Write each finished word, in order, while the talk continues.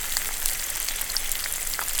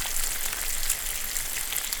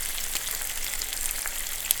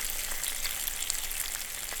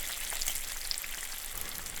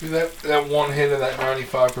Dude, that one hit of that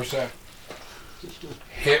 95%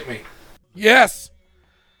 hit me. Yes!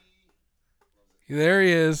 There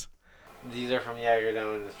he is. These are from Jagger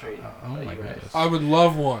down in the street. Oh my goodness. I would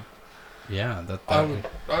love one. Yeah, I would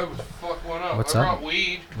fuck one up. What's I up? brought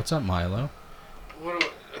weed. What's up, Milo?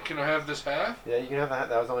 Can I have this half? Yeah, you can have that.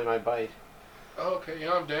 That was only my bite. Oh, okay,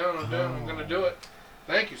 yeah, I'm down. I'm gonna do it.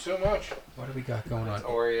 Thank you so much. What do we got going on? It's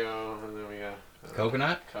Oreo, and then we got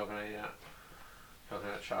Coconut? Coconut, yeah.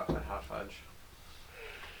 Coconut chocolate hot fudge.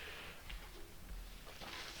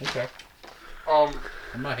 Okay.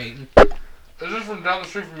 I'm not hating. Is this from down the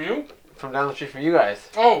street from you? From down the street from you guys.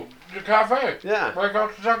 Oh, the cafe. Yeah. Right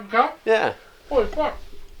across the second cup? Yeah. Holy fuck.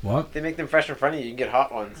 What? They make them fresh in front of you. You can get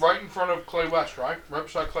hot ones. Right in front of Clay West, right? Right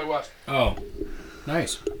beside Clay West. Oh,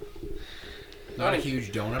 nice. Not a Nice.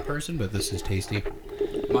 huge donut person, but this is tasty.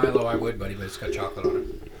 Milo, I would, buddy, but it's got chocolate on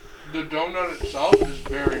it. The donut itself is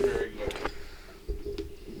very, very good.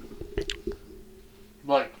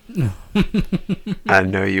 Like, I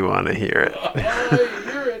know you want to hear it. I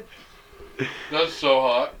hear it. That's so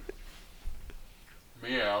hot.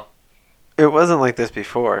 Meow. It wasn't like this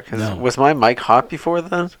before. Cause No. Was my mic hot before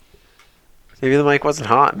then? Maybe the mic wasn't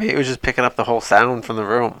hot. Maybe it was just picking up the whole sound from the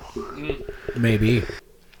room. Maybe.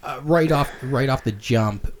 Right off the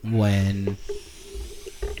jump, when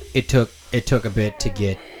it took a bit to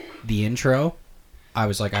get the intro, I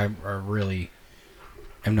was like, I really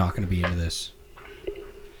am not going to be into this.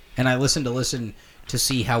 And I listened to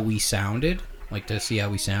see how we sounded,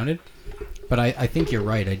 but I think you're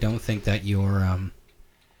right. I don't think that you're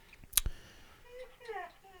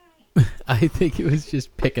I think it was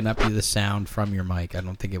just picking up the sound from your mic. I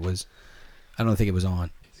don't think it was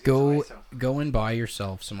on. Go and buy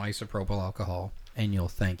yourself some isopropyl alcohol, and you'll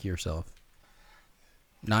thank yourself.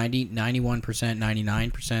 90, 91%,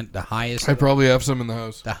 99%, the highest. I probably have some in the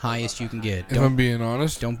house. The highest you can get. If I'm being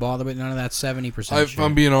honest. Don't bother with none of that 70%. If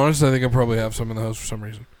I'm being honest, I think I probably have some in the house for some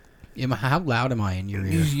reason. How loud am I in your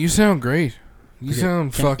ear? You sound great. You Okay.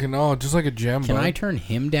 sound just like a gem. Can bud. I turn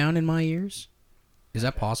him down in my ears? Is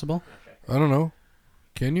that possible? I don't know.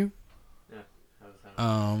 Can you?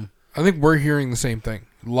 Um. I think we're hearing the same thing.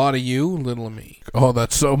 A lot of you, little of me. Oh,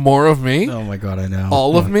 that's so more of me? Oh my god, I know.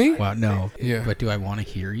 All of me? Well, no. Yeah. But do I want to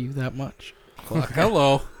hear you that much?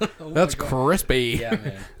 Hello. That's crispy. Yeah,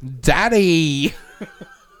 man. Daddy.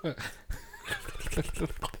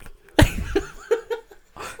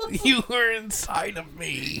 You were inside of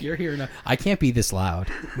me. You're here now. I can't be this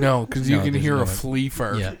loud. No, because you No, can there's hear no a way. flea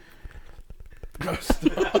fart. Yeah.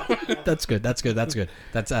 That's good.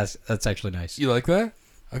 That's actually nice. You like that?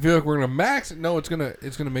 I feel like we're gonna max it. No, it's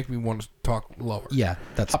gonna make me want to talk lower. Yeah,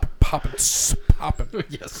 that's Pop it.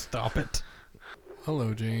 yes. Stop it.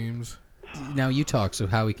 Hello, James. Now you talk. So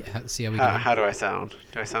see how we go. How do I sound?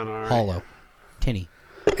 Do I sound alright? Hollow, tinny.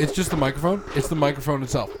 It's just the microphone. It's the microphone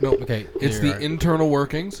itself. No, Okay, It's you're the right. internal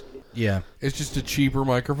workings. Yeah. It's just a cheaper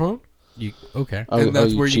microphone, You okay? and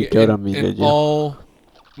that's where you cheaped out on me, and did you? all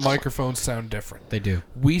microphones sound different. They do.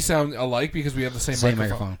 We sound alike because we have the same, Same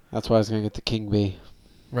microphone, microphone. That's why I was going to get the King Bee.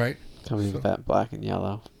 right? Coming with that black and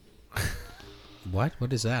yellow. What?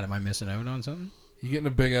 What is that? Am I missing out on something? You getting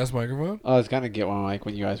a big ass microphone? I was going to get one like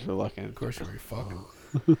when you guys were looking. Of course, you're fucking.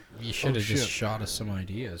 You should have just shit. shot us some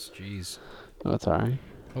ideas. Jeez. Oh, it's alright.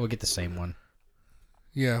 Oh, we'll get the same one.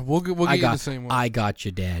 Yeah, we'll get you the same one. I got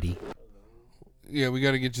you, Daddy. Yeah, we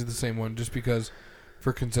got to get you the same one just because,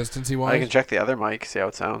 for consistency I wise. can check the other mic, see how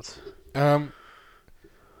it sounds.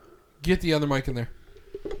 Get the other mic in there.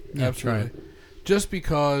 Yeah, Absolutely. try Just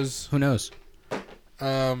because. Who knows?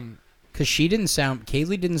 Because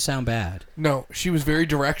Kaylee didn't sound bad. No, she was very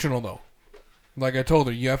directional though. Like I told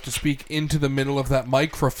her, you have to speak into the middle of that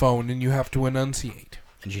microphone and you have to enunciate.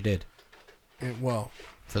 And she did. Well,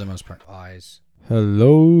 For the most part. Eyes.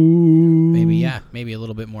 Hello. Maybe a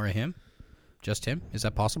little bit more of him. Just him. Is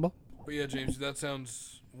that possible? but yeah, James, that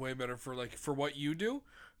sounds way better for what you do,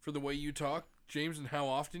 for the way you talk, James, and how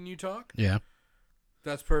often you talk. Yeah.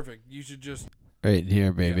 That's perfect. You should just Right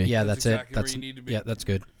here, baby. Yeah, that's that's exactly it. where That's you need to be. Yeah, that's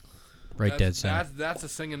good. Right, dead center. That's a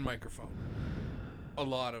singing microphone. A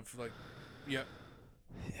lot of yeah.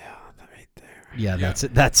 Yeah, right there. Yeah, Yeah, that's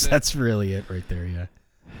it. That's really it right there. Yeah.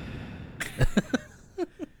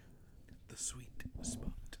 The sweet spot.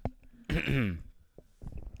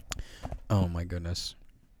 Oh my goodness.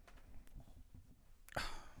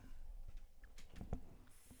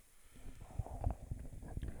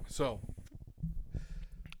 So,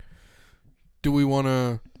 do we want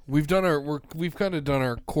to? We've kind of done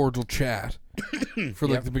our cordial chat for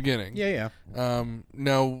Yep. the beginning. Yeah.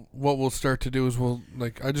 Now what we'll start to do is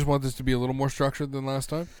I just want this to be a little more structured than last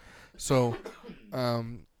time. So,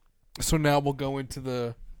 so now we'll go into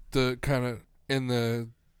the the kind of in the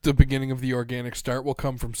beginning of the organic start will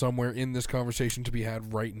come from somewhere in this conversation to be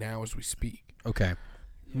had right now as we speak. Okay.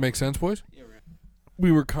 Make sense, boys?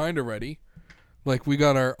 We were kind of ready. Like, we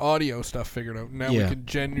got our audio stuff figured out. Now we can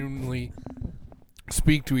genuinely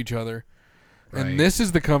speak to each other. Right. And this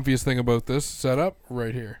is the comfiest thing about this setup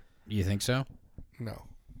right here. You think so? No.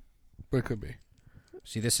 But it could be.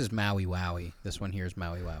 See, this is Maui Wowie. This one here is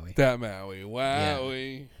Maui Wowie. That Maui.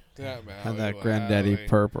 Wowie. That Maui. Had that Wowie. granddaddy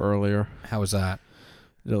perp earlier. How was that?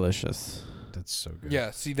 Delicious. That's so good.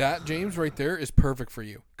 Yeah, see that, James, right there is perfect for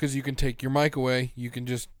you. Because you can take your mic away. You can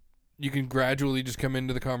gradually just come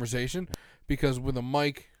into the conversation. Because with a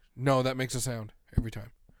mic, no, that makes a sound every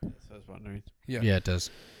time. That's what I was wondering. Yeah. Yeah, it does.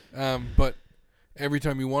 But every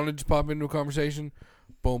time you want to just pop into a conversation,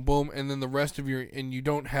 boom, boom, and then the rest of and you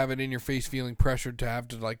don't have it in your face feeling pressured to have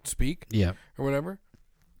to, like, speak Yeah. or whatever,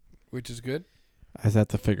 which is good. I just have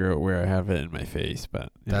to figure out where I have it in my face,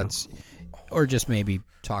 but That's, or just maybe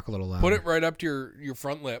talk a little louder. Put it right up to your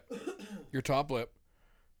front lip, your top lip.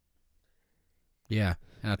 Yeah,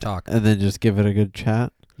 and I'll talk. and then just give it a good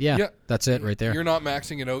chat. Yeah, Yeah. that's it right there. You're not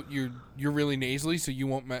maxing it out. You're really nasally, so you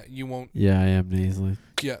won't. Yeah, I am nasally.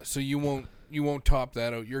 Yeah, so you won't top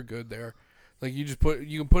that out. You're good there. Like, you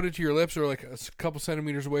can put it to your lips or like a couple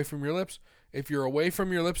centimeters away from your lips. If you're away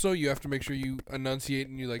from your lips, though, you have to make sure you enunciate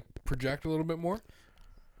and you, like, project a little bit more.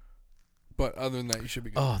 But other than that, you should be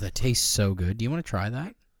good. Oh, that tastes so good. Do you want to try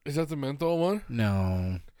that? Is that the menthol one?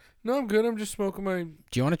 No. No, I'm good. I'm just smoking my...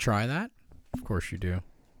 Do you want to try that? Of course you do.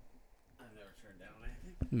 I've never turned down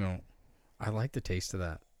anything. No. I like the taste of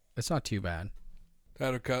that. It's not too bad. I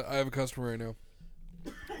have a customer right now.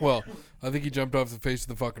 Well, I think he jumped off the face of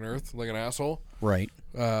the fucking earth like an asshole. Right.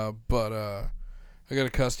 But I got a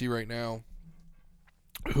custy right now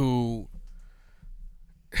who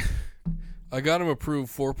I got him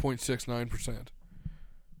approved 4.69%.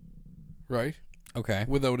 Right? Okay.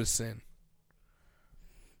 Without a sin.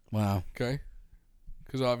 Wow. Okay?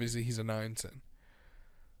 Because obviously he's a 9 sin.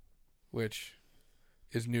 Which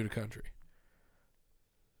is new to country.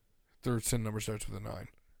 Their sin number starts with a 9.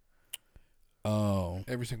 Oh.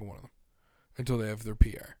 Every single one of them. Until they have their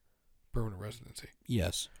PR. Permanent residency.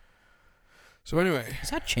 Yes. So anyway. Is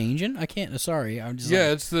that changing? I can't. Sorry. I'm just.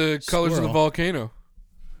 Yeah, it's the colors of the Squirrel. volcano.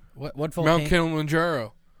 What volcano? Mount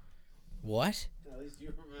Kilimanjaro. What? At least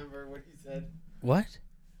you remember what he said. What?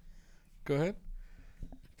 Go ahead.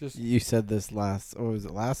 Just You said this last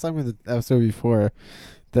time or the episode before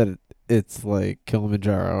that it's like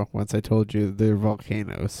Kilimanjaro. Once I told you they're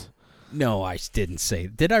volcanoes. No, I didn't say.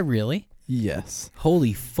 Did I really? Yes.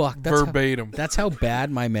 Holy fuck! verbatim. That's how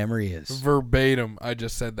bad my memory is. Verbatim. I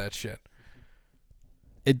just said that shit.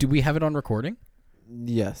 Do we have it on recording?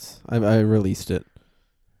 Yes. I released it.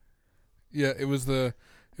 Yeah, it was the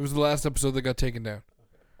last episode that got taken down.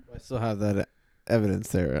 I still have that evidence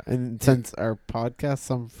there. And since our podcast,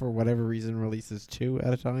 some for whatever reason releases 2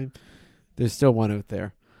 at a time, there's still one out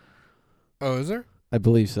there. Oh, is there? I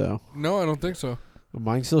believe so. No, I don't think so.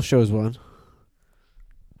 Mine still shows one.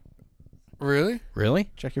 Really?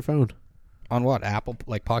 Really? Check your phone. On what? Apple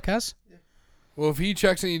like podcasts? Well, if he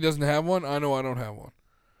checks and he doesn't have one, I know I don't have one.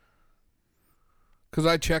 Because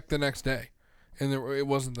I checked the next day, and it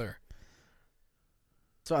wasn't there.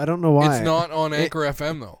 So I don't know why. It's not on Anchor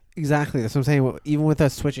FM though. Exactly. That's what I'm saying. Even with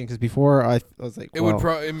us switching, because before I was like, It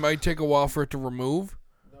it might take a while for it to remove.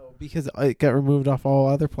 no, because it got removed off all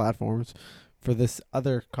other platforms for this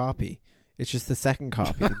other copy. It's just the second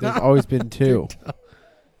copy. There's always been 2.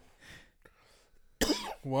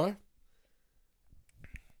 What?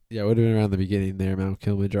 Yeah, it would have been around the beginning there, Mount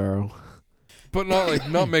Kilimanjaro. But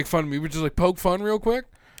not make fun of me, but just like poke fun real quick.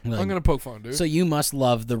 Like, I'm gonna poke fun, dude. So you must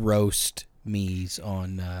love the roast me's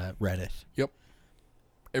on Reddit.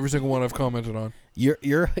 Every single one I've commented on. You're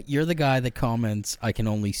the guy that comments. I can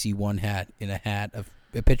only see one hat in a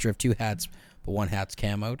picture of 2 hats, but one hat's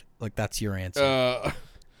camoed. Like that's your answer.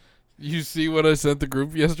 You see what I sent the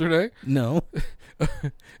group yesterday? No.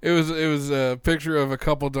 It was a picture of a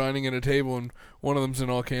couple dining at a table, and one of them's in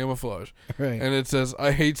all camouflage, Right. and it says,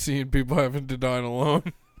 "I hate seeing people having to dine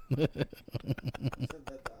alone."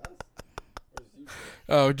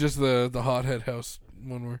 Oh, just the hothead house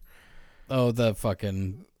one where, Oh, the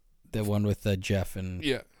one with Jeff and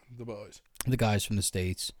yeah, the boys. the guys from the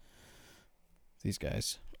States. These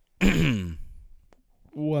guys.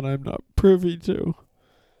 One I'm not privy to.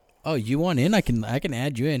 Oh, you want in? I can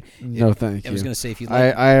add you in. No, thank you. I was gonna say if you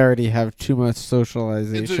like. I already have too much It's a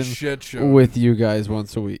socialization shit show. with you guys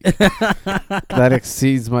once a week. That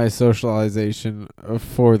exceeds my socialization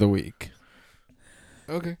for the week.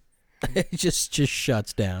 Okay. it just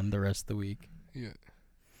shuts down the rest of the week. Yeah.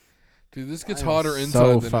 Dude, this gets I'm hotter so inside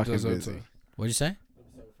than it fucking does busy. outside. What'd you say? I'm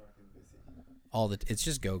so fucking busy. It's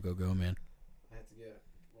just go, man. I had to get.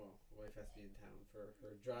 Well, wife has to be in town for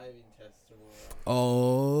her driving test tomorrow.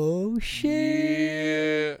 Oh shit!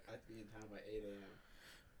 Yeah. I have to be in town by 8 a.m.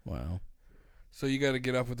 Wow. So you got to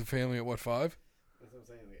get up with the family at what, 5? That's what I'm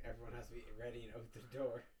saying. Like everyone has to be ready and out the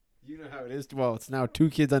door. You know how it is. Well, it's now 2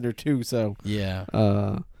 kids under 2, so Yeah.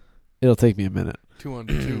 it'll take me a minute. 2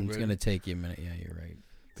 under 2, It's baby. gonna take you a minute. Yeah, you're right.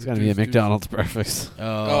 It's gonna be a McDonald's breakfast,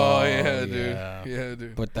 Oh, yeah, dude. Yeah,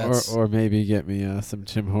 dude. But that's or maybe get me some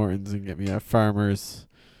Tim Hortons and get me a Farmer's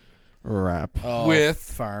wrap. with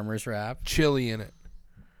farmer's wrap. chili in it.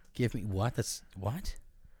 Give me what? That's what?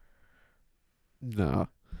 No,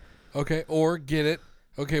 Okay, or get it.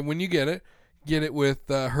 Okay, when you get it with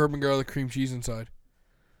herb and garlic cream cheese inside.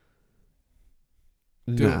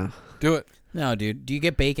 Do nah. Do it. No, dude. Do you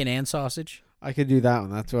get bacon and sausage? I could do that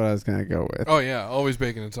one. That's what I was gonna go with. Oh, yeah, always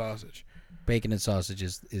bacon and sausage. Bacon and sausage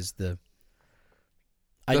is the.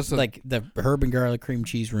 That's the herb and garlic cream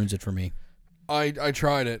cheese ruins it for me. I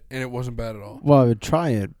tried it, and it wasn't bad at all. Well, I would try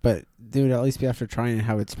it, but dude, at least be after trying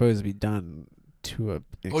how it's supposed to be done to a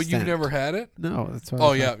extent. Oh, you've never had it? No, that's why.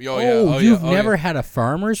 Oh, yeah. Oh, yeah. You've yeah. never had a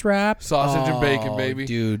farmer's wrap? Sausage and bacon, Oh, baby.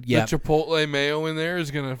 Dude, yeah. The Chipotle mayo in there is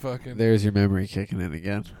going to fucking... There's your memory kicking in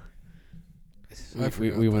again. I We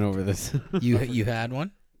forgot went that. over this. You had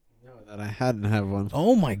one? No, that I hadn't had one.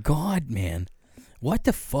 Oh my god, man. What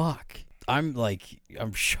the fuck? I'm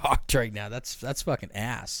shocked right now. That's fucking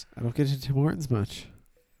ass. I don't get to Tim Hortons much.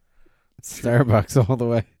 It's Starbucks all the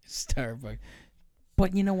way. Starbucks.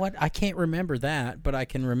 But you know what? I can't remember that, but I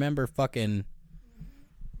can remember fucking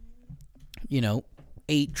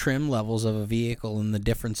 8 trim levels of a vehicle and the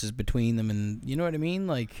differences between them, and you know what I mean?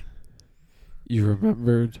 Like, You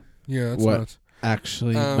remembered Yeah, that's What? nuts.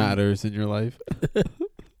 actually matters in your life.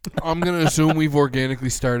 I'm going to assume we've organically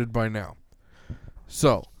started by now.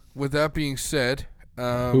 So, with that being said...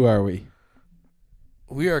 Who are we?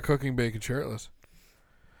 We are cooking bacon shirtless.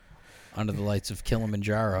 under the lights of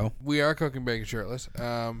Kilimanjaro. We are cooking bacon shirtless.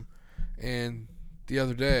 And the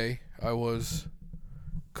other day, I was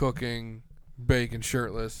cooking bacon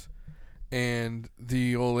shirtless, and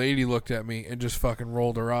the old lady looked at me and just fucking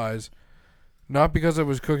rolled her eyes. Not because I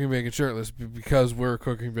was cooking bacon shirtless, but because we're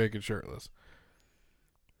cooking bacon shirtless.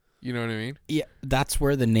 You know what I mean? Yeah, that's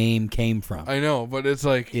where the name came from. I know, but it's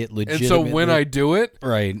like... It And legitimately. so when I do it,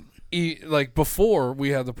 right. like before we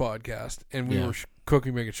had the podcast and we Yeah. were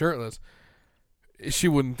cooking bacon shirtless, she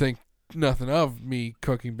wouldn't think nothing of me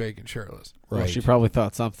cooking bacon shirtless. Right. Well, she probably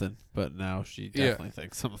thought something, but now she Yeah. definitely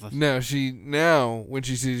thinks something. Now when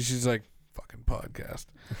she sees it, she's like, fucking podcast.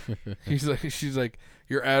 she's like,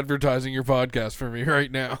 you're advertising your podcast for me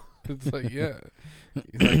right now. It's like, yeah.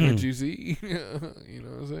 Like what you see? You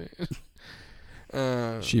know what I'm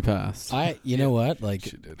saying? She passed. You know what? Like,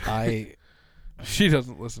 She did. She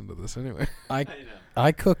doesn't listen to this anyway.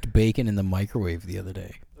 I cooked bacon in the microwave the other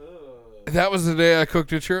day. That was the day I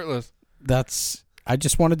cooked it shirtless. I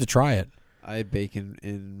just wanted to try it. I had bacon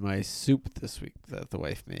in my soup this week that the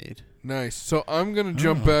wife made. Nice. So I'm going to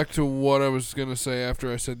jump back to what I was going to say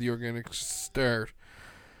after I said the organic start.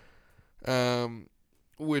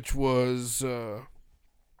 Which was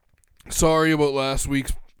sorry about last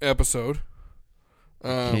week's episode.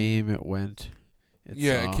 It went.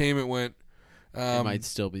 It came, it went. It might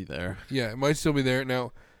still be there. Yeah, it might still be there.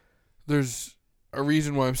 Now, there's a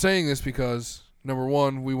reason why I'm saying this because, number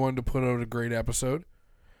one, we wanted to put out a great episode.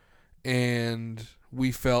 And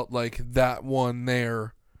we felt like that one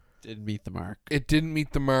there... Didn't meet the mark. It didn't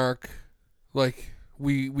meet the mark. Like,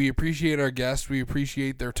 we appreciate our guests. We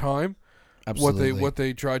appreciate their time. Absolutely. What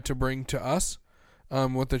they tried to bring to us.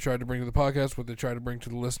 What they tried to bring to the podcast. What they tried to bring to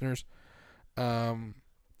the listeners.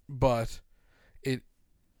 But it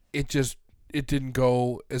didn't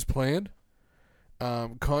go as planned.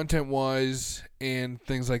 Content-wise and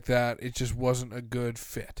things like that, it just wasn't a good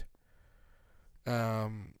fit.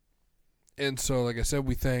 And so, like I said,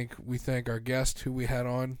 we thank our guest who we had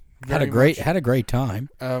on. Had a great time.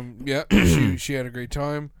 Yeah, she had a great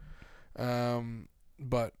time.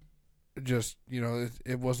 But just,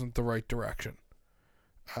 it wasn't the right direction.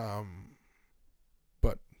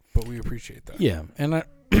 But we appreciate that. Yeah, and I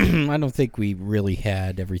I don't think we really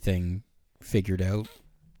had everything figured out.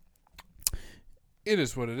 It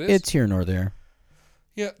is what it is. It's here nor there.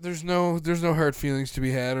 Yeah, there's no hard feelings to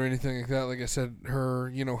be had or anything like that. Like I said,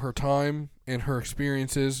 her time and her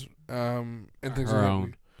experiences, and things like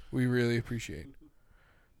that we really appreciate.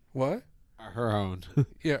 What? Her own.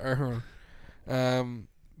 Yeah, her own.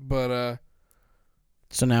 But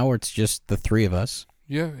So now it's just the three of us.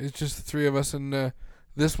 yeah, it's just the three of us, and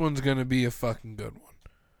this one's gonna be a fucking good one.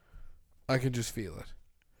 I can just feel it.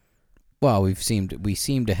 Well, we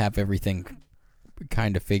seem to have everything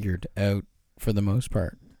kind of figured out for the most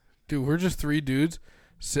part. Dude, we're just 3 dudes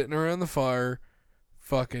sitting around the fire,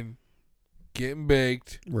 fucking getting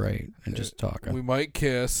baked. Right. And just talking. We might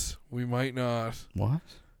kiss. We might not. What?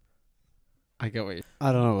 I get what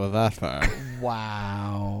I don't know about that far.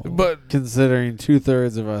 Wow. But Considering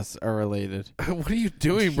 2/3 of us are related. what are you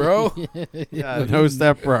doing, bro? Yeah, no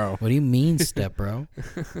step bro. What do you mean, step bro?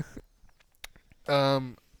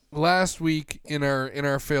 Last week in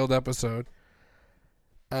our failed episode,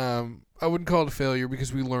 I wouldn't call it a failure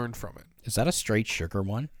because we learned from it. Is that a straight sugar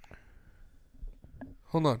one?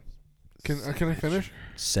 Hold on. Can I finish?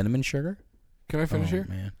 Cinnamon sugar? Can I finish here?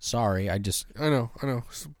 Man. Sorry, I know.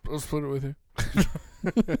 I'll split it with you.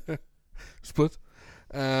 Split.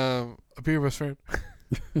 I'll be your best friend.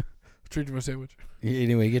 Treat you my sandwich.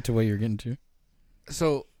 Anyway, get to what you're getting to.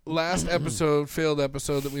 So last episode, failed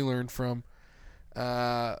episode that we learned from,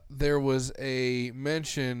 there was a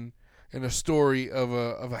mention in a story of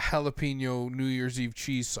a jalapeno New Year's Eve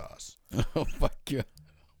cheese sauce. Oh my god!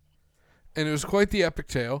 And it was quite the epic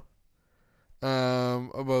tale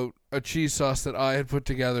about a cheese sauce that I had put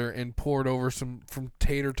together and poured over from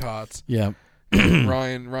tater tots. Yeah.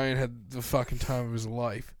 Ryan had the fucking time of his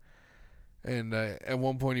life. And at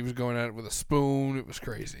one point he was going at it with a spoon. It was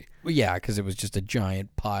crazy. Well, yeah, because it was just a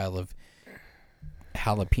giant pile of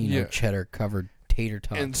jalapeno cheddar covered tater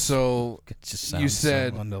tots. And so it just you sounds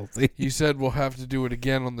so unhealthy. you said we'll have to do it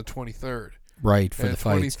again on the 23rd. Right, for And the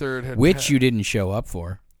fights. 23rd Which you didn't show up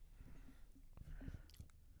for.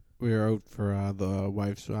 We were out for the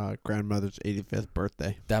wife's grandmother's 85th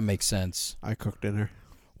birthday. That makes sense. I cooked dinner.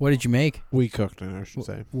 What did you make? We cooked dinner, I should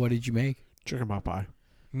say. What did you make? Chicken pot pie.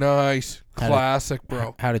 Nice. Classic,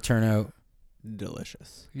 bro. How'd it turn out?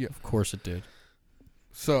 Delicious. Yeah. Of course it did.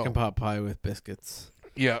 So, Chicken pot pie with biscuits.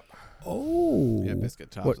 yeah. Oh. Yeah, biscuit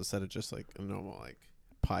tops What- instead of just like a normal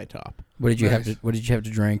pie top. What did you have Nice. to What did you have to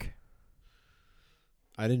drink?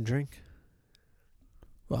 I didn't drink.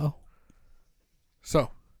 Well,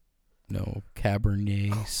 So, no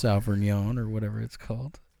Cabernet Sauvignon or whatever it's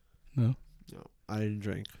called. No. No, I didn't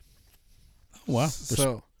drink. Oh, wow.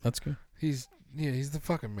 So, That's good. he's the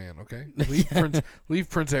fucking man, okay? Leave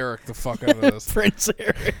Prince Eric the fuck out of this. Prince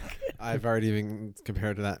Eric. I've already been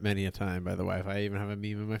compared to that many a time by the wife. I even have a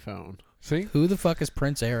meme in my phone. See? Who the fuck is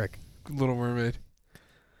Prince Eric? Little Mermaid.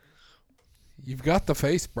 You've got the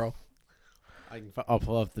face, bro. I'll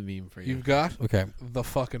pull up the meme for you. You've got Okay. the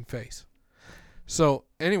fucking face. So,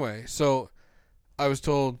 anyway, I was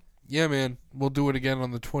told, yeah, man, we'll do it again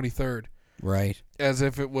on the 23rd. Right. As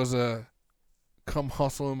if it was a come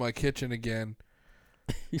hustle in my kitchen again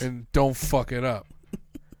and don't fuck it up.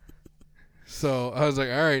 So I was like,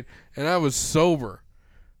 all right. And I was sober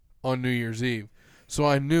on New Year's Eve. So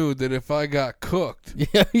I knew that if I got cooked,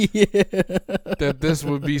 Yeah. that this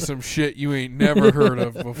would be some shit you ain't never heard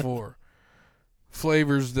of before.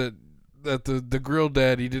 Flavors that the grill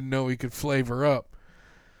daddy didn't know he could flavor up.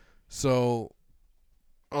 So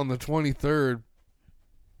on the 23rd,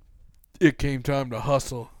 it came time to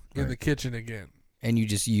hustle in the kitchen again. And you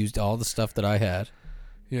just used all the stuff that I had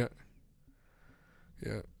Yeah.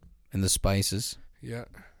 Yeah. and the spices. Yeah.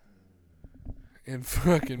 And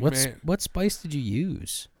fucking man. What spice did you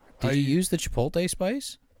use? Did I- you use the chipotle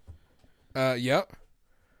spice? Yeah.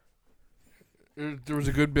 There was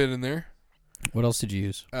a good bit in there. What else did you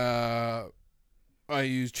use? I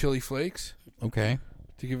used chili flakes Okay.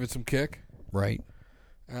 to give it some kick. Right.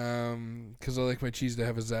 'Cause I like my cheese to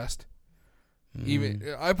have a zest. Mm.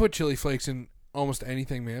 Even I put chili flakes in almost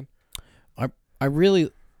anything, man.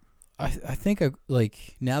 I think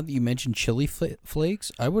like now that you mentioned chili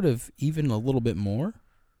flakes, I would have even a little bit more.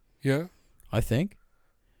 Yeah. I think.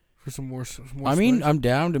 For some more I mean, spice. I'm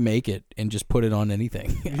down to make it and just put it on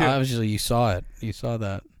anything. Yeah. Obviously, you saw it. You saw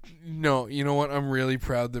that. No, you know what? I'm really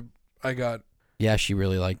proud that I got Yeah, she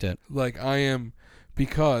really liked it. like I am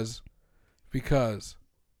because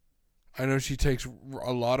I know she takes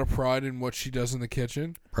a lot of pride in what she does in the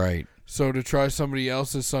kitchen. Right. So to try somebody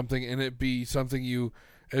else's something and it be something you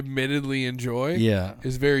admittedly enjoy Yeah.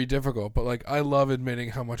 is very difficult. But like I love admitting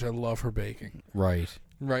how much I love her baking. Right.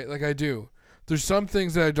 Right? Like I do. There's some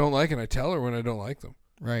things that I don't like and I tell her when I don't like them.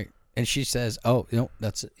 Right. And she says, "Oh, no,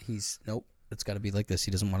 nope. It's got to be like this.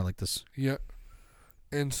 He doesn't want it like this." Yeah.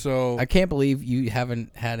 And so I can't believe you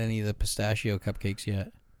haven't had any of the pistachio cupcakes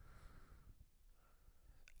yet.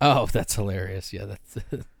 Oh, that's hilarious. Yeah, that's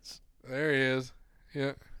there he is.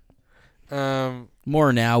 Yeah.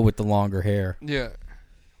 more now with the longer hair. Yeah.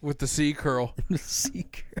 With the sea curl.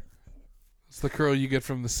 Secret. It's the curl you get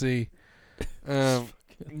from the sea.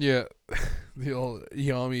 Yeah, the old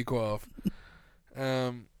Yami quaff.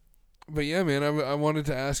 But yeah, man, I wanted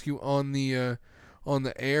to ask you on the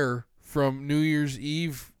air, from New Year's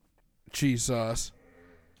Eve cheese sauce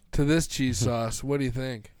to this cheese sauce. What do you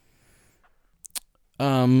think?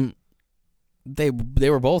 They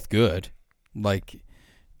were both good. Like,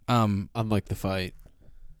 Unlike the fight.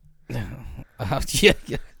 yeah.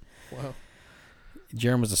 Wow.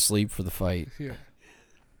 Jerem was asleep for the fight. Yeah.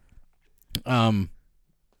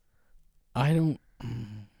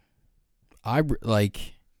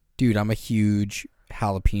 Dude, I'm a huge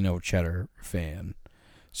jalapeno cheddar fan.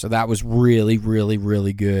 So that was really, really,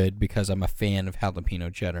 really good because I'm a fan of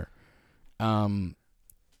jalapeno cheddar.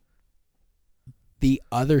 The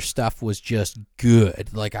other stuff was just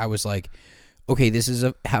good. Like, I was like, okay, this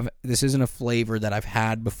isn't a flavor that I've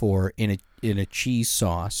had before in a cheese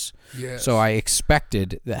sauce. Yes. So I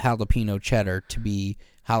expected the jalapeno cheddar to be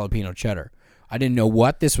jalapeno cheddar. I didn't know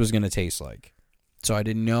what this was going to taste like. So I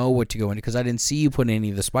didn't know what to go into because I didn't see you put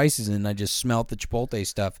any of the spices in. I just smelled the chipotle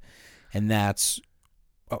stuff, and that's,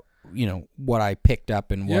 what I picked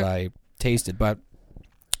up and what I tasted. But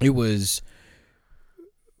it was,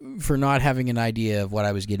 for not having an idea of what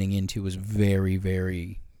I was getting into, was very,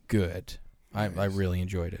 very good. Nice. I really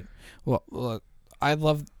enjoyed it. Well, look, I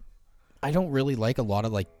don't really like a lot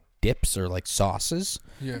of like dips or like sauces.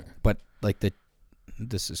 Yeah. But like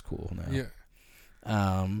this is cool now. Yeah.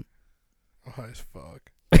 High as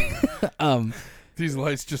fuck. These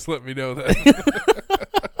lights just let me know that.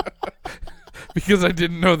 Because I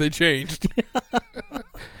didn't know they changed.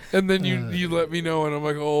 And then you let me know, and I'm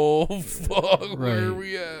like, oh, fuck, Right. where are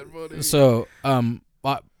we at, buddy? So,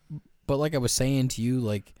 but like I was saying to you,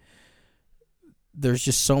 like, there's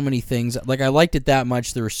just so many things. Like, I liked it that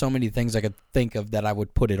much. There were so many things I could think of that I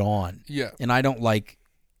would put it on. Yeah. And I don't like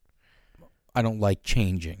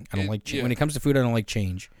changing. I don't like when it comes to food. I don't like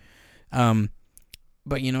change.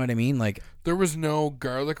 But you know what I mean? Like, there was no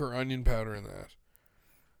garlic or onion powder in that.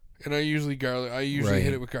 And I usually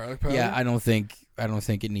hit it with garlic powder. yeah, I don't think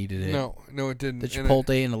it needed it. No, it didn't. The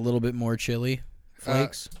chipotle and a little bit more chili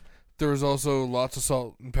flakes. There was also lots of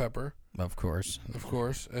salt and pepper, Of course,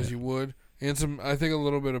 as you would, and I think a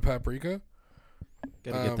little bit of paprika.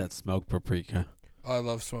 Gotta get that smoked paprika. I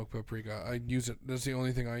love smoked paprika. I use it. That's the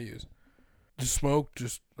only thing I use. Just smoked,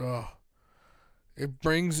 it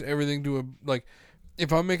brings everything to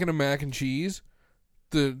if I'm making a mac and cheese,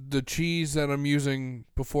 the cheese that I'm using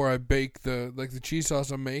before I bake the cheese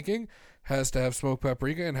sauce I'm making has to have smoked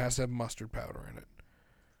paprika and has to have mustard powder in it.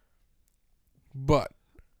 But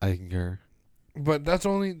I concur. But that's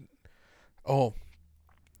only. Oh.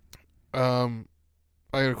 I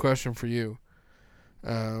got a question for you.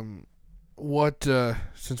 What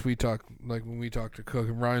since we talk when we talk to Cook,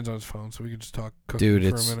 and Ryan's on his phone, so we can just talk cooking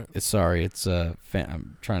dude. for a minute.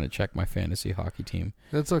 I'm trying to check my fantasy hockey team.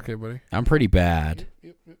 That's okay, buddy. I'm pretty bad.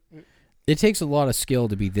 Yep. It takes a lot of skill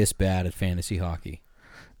to be this bad at fantasy hockey.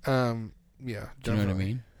 Yeah. Do you know what I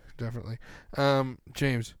mean? Definitely.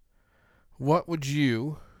 James, what would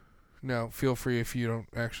you? Now, feel free if you don't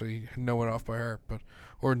actually know it off by heart,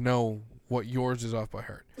 or know what yours is off by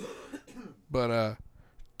heart. But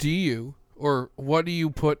do you, or what do you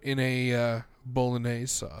put in a bolognese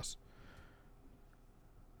sauce?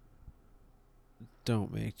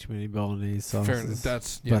 Don't make too many bolognese sauces. Fair enough.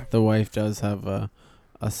 That's yeah. But the wife does have a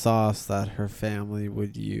sauce that her family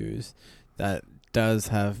would use that does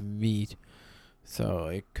have meat. So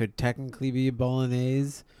it could technically be a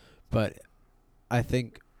bolognese, but I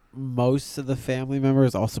think most of the family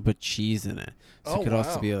members also put cheese in it. So it could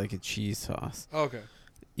also be like a cheese sauce. Okay.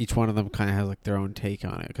 Each one of them kind of has like their own take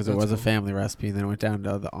on it because it That's was a cool. family recipe, and then it went down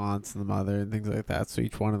to the aunts and the mother and things like that. So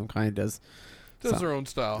each one of them kind of does their own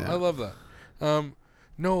style. Yeah. I love that.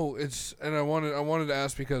 No, and I wanted to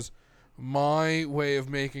ask because my way of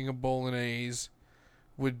making a bolognese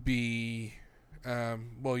would be,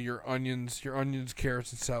 your onions,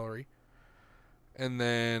 carrots, and celery, and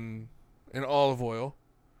then an olive oil.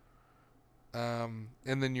 And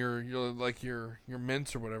then your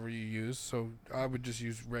mince or whatever you use. So I would just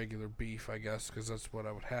use regular beef, I guess, because that's what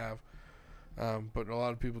I would have. But a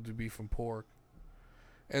lot of people do beef and pork.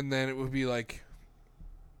 And then it would be like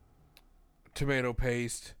tomato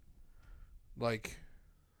paste, like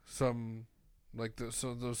some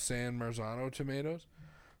those San Marzano tomatoes,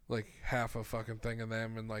 like half a fucking thing of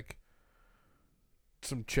them, and like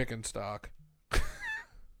some chicken stock,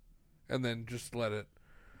 and then just let it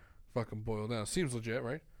fucking boil down. Seems legit,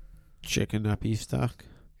 right? chicken, not beef stock.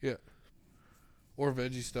 Yeah. Or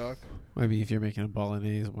veggie stock. Maybe if you're making a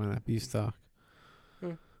bolognese, why not beef stock?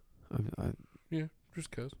 Yeah,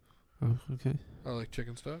 just 'cause. Oh, okay. I like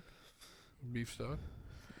chicken stock, beef stock.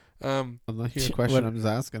 I'm not here. Question. I'm just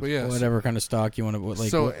asking. But yeah. Whatever kind of stock you want to like.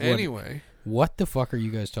 So anyway, what the fuck are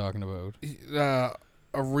you guys talking about?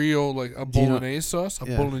 A real like a bolognese sauce, a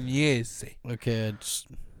bolognese. Okay, it's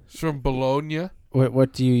from Bologna.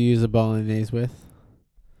 What do you use a bolognese with?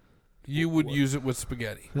 You would use it with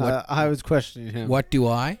spaghetti. I was questioning him. what do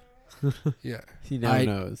I? Yeah. He now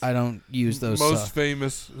knows. I don't use those. Most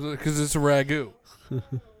famous because it's a ragu.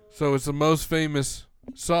 So it's the most famous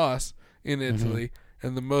sauce in Italy,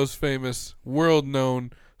 and the most famous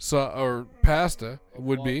world-known or pasta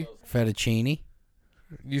would be fettuccine.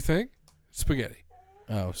 You think spaghetti?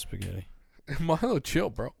 Oh, spaghetti. Milo, chill,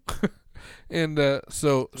 bro. And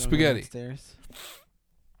so spaghetti.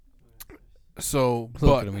 So,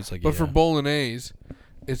 but for bolognese,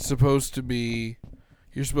 it's supposed to be.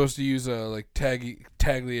 You're supposed to use a like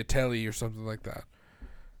tagliatelle or something like that.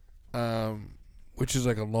 Which is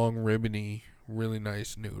like a long ribbony, really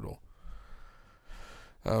nice noodle.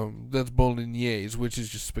 That's bolognese, which is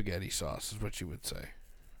just spaghetti sauce, is what you would say.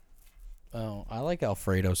 Oh, I like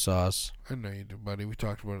Alfredo sauce. I know you do, buddy. We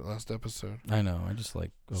talked about it last episode. I know. I just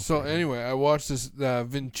like. So anyway, I watched this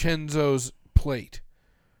Vincenzo's Plate.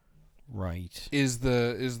 Right. Is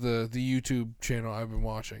the YouTube channel I've been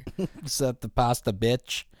watching. Is that the pasta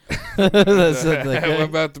bitch? I'm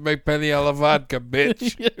about to make penny alla vodka,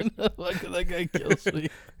 bitch. Look at that guy kills me.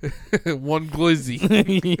 One glizzy.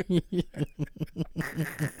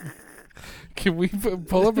 Can we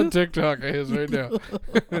pull up a TikTok of his right now?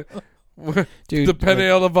 Dude, the penny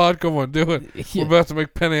alla vodka one. Do it. Yeah. We're about to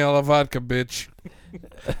make penny alla vodka, bitch.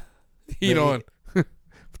 Heat on.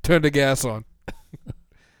 Turn the gas on.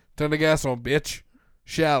 Turn the gas on, bitch.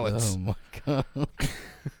 Shallots. Oh my god.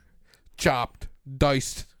 Chopped.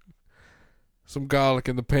 Diced. Some garlic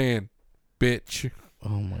in the pan. Bitch.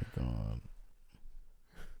 Oh my god.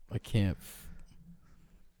 I can't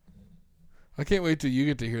wait till you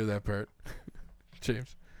get to hear that part.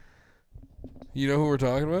 James. You know who we're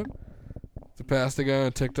talking about? The pasta guy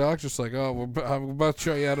on TikTok. Just like, I'm about to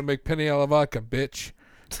show you how to make penny alla vodka, bitch.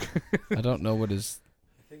 I don't know what is.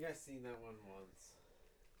 I think I've seen that one once.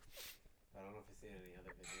 I don't know if I've seen any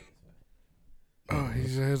other videos. Oh, he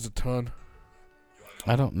has a ton.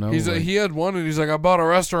 I don't know. He had one, and he's like, I bought a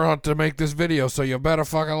restaurant to make this video, so you better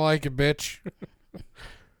fucking like it, bitch. I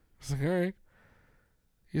was like, all right.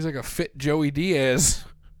 He's like a fit Joey Diaz.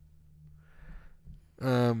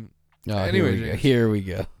 Anyway, here we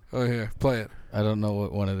go. Oh yeah, play it. I don't know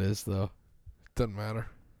what one it is though. Doesn't matter.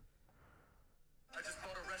 I just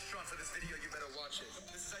bought a restaurant for this video. You better watch it.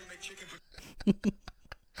 This is how you make chicken.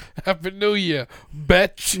 Happy New Year,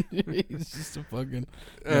 bitch. He's just a fucking.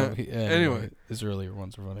 Anyway, his earlier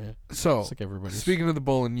ones are funny. So, like everybody's. Speaking of the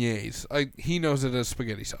bolognese, he knows it as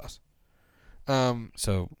spaghetti sauce.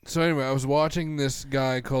 So anyway, I was watching this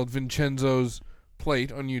guy called Vincenzo's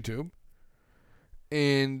Plate on YouTube,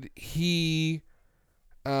 and he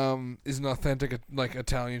is an authentic like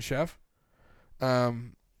Italian chef.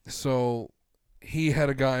 So he had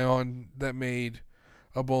a guy on that made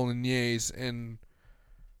a bolognese, and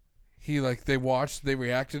he they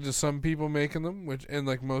reacted to some people making them,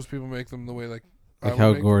 and most people make them the way like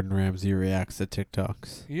how Gordon Ramsay reacts to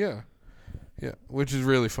TikToks. Yeah, which is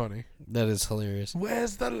really funny. That is hilarious.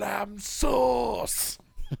 Where's the lamb sauce?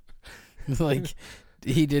 Like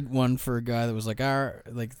he did one for a guy that was like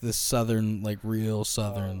the southern, like real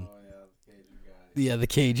southern. Oh, yeah, the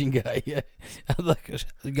Cajun guy. Yeah, the Cajun guy. Yeah, like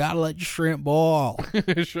you gotta let your shrimp boil.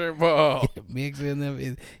 Shrimp boil. Mix in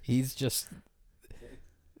them. He's just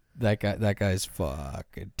that guy. That guy's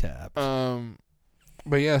fucking tapped.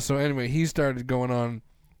 But yeah. So anyway, he started going on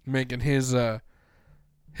making his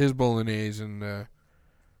bolognese, and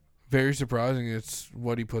very surprising. It's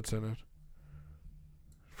what he puts in it.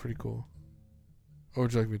 Pretty cool. Or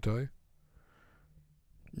would you like me to tell you?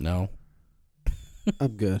 No.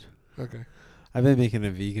 I'm good. Okay. I've been making a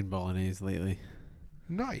vegan bolognese lately.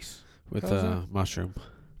 Nice. With mushroom.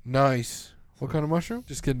 Nice. What kind of mushroom?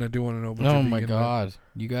 Just kidding. I do want to know. Oh my god!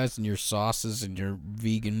 You guys and your sauces and your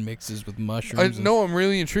vegan mixes with mushrooms. I'm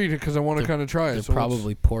really intrigued because I want to kind of try it. They're so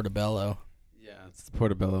probably portobello. Yeah, it's the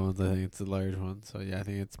portobello ones. I think it's the large one. So yeah, I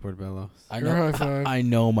think it's portobello. I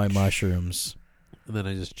know my mushrooms. And then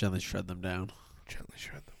I just gently shred them down. Gently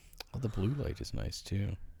shred them. Oh, the blue light is nice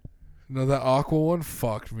too. No, that aqua one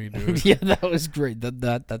fucked me, dude. Yeah, that was great.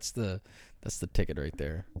 That's the ticket right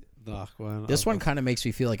there. The aqua. This one kind of makes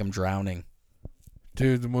me feel like I'm drowning.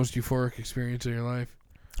 Dude, the most euphoric experience of your life.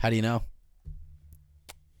 How do you know?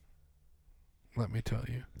 Let me tell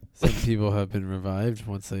you. Some people have been revived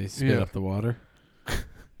once they spit up the water.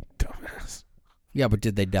 Dumbass. Yeah, but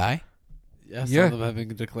did they die? Yeah, some of them have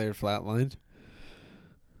been declared flatlined.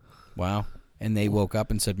 Wow. and they woke up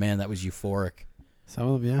and said, "Man, that was euphoric." Some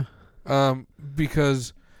of them, yeah.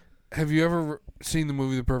 Because have you ever seen the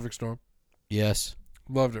movie The Perfect Storm? Yes.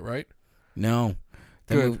 Loved it, right? No.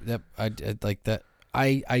 Good. I like that.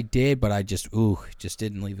 I did, but I just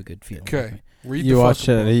didn't leave a good feeling. with Okay. me. Read You the watched it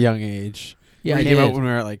fucking at a book. young age. Yeah, it I came out did. when we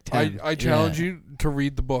were at like 10. I challenge Yeah. you to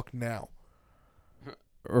read the book now.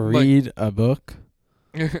 Read a book.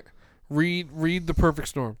 read The Perfect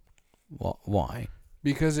Storm. Why?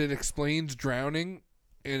 Because it explains drowning,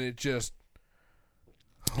 and it just...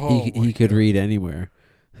 He could read anywhere.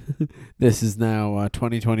 This is now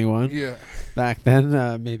 2021. Yeah. Back then,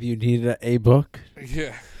 maybe you needed a book.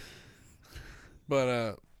 Yeah.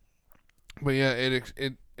 But yeah,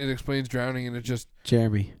 it explains drowning, and it just...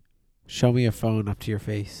 Jeremy, show me a phone up to your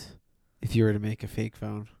face. If you were to make a fake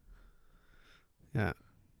phone. Yeah.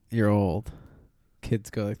 You're old. Kids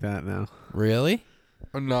go like that now. Really?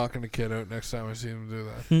 I'm knocking a kid out next time I see him do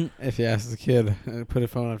that. If you ask the kid, put a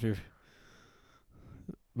phone up to your...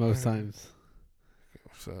 Most Yeah. times.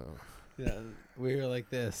 So Yeah, we're like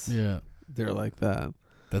this. Yeah. They're like that.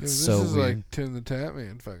 That's this so is weird. like Tim the Tap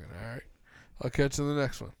Man. Fucking all right. I'll catch you in the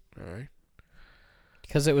next one. All right.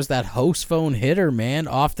 Because it was that host phone hitter, man,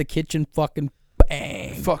 off the kitchen fucking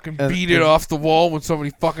bang. Fucking And- beat it off the wall when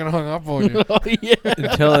somebody fucking hung up on you. Oh, yeah.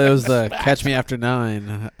 Until it was the catch me after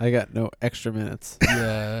 9. I got no extra minutes.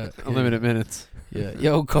 Yeah. Unlimited minutes.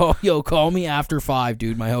 Yeah. Call me after 5,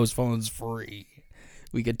 dude. My host phone's free.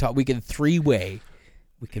 We can talk. We can three-way.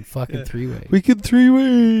 We can fucking three-way. We could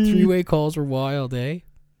 3-way. Three-way calls are wild, eh?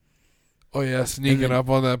 Oh yeah, sneaking then- up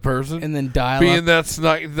on that person, And then dial being up.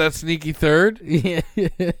 that sneaky third. Yeah.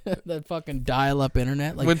 That fucking dial-up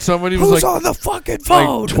internet. Like, When somebody was who's like, on the fucking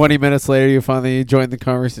phone? 20 minutes later, you finally join the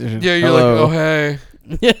conversation. yeah, you're Hello. like, oh hey.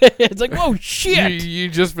 It's like, oh, You, shit. you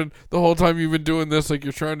just been the whole time you've been doing this, like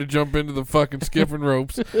you're trying to jump into the fucking skipping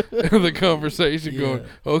ropes of the conversation. Yeah. Going,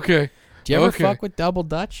 okay, Do you ever okay. fuck with double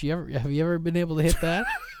Dutch? Have you ever been able to hit that?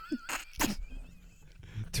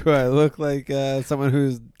 Do I look like someone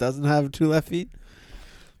who doesn't have 2 left feet?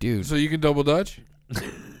 Dude. so you can double dutch?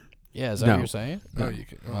 Yeah, is that No. what you're saying? No, you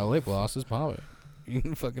can. My lip gloss is popping. You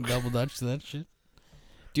can fucking double Dutch to that shit.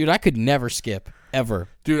 Dude, I could never skip. Ever.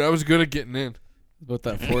 Dude, I was good at getting in. About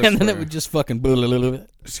that And Foursquare. then it would just fucking...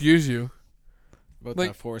 Excuse you. About like-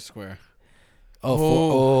 that Foursquare.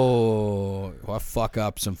 I fuck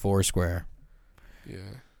up some Foursquare. Yeah.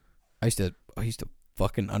 I used to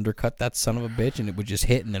fucking undercut that son of a bitch, and it would just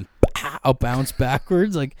hit and then I'll bounce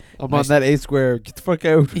backwards. Like, I'm nice- on that A-square. Get the fuck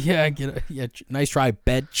out. yeah, nice try,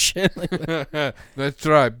 bitch. Like, That's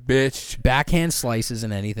right, bitch. backhand slices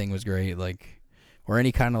and anything was great. Like, or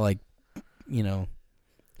any kind of like,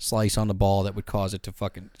 slice on the ball that would cause it to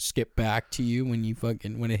fucking skip back to you when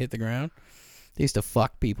it hit the ground. They used to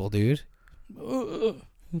fuck people, dude. Ugh.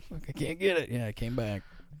 Fuck, I can't get it. Yeah, it came back.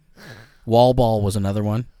 Wall ball was another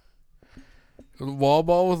one. The wall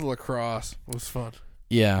ball with lacrosse was fun.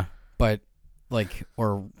 Yeah, but like,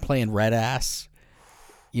 or playing red ass.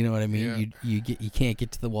 You know what I mean? Yeah. You can't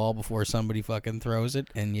get to the wall before somebody fucking throws it,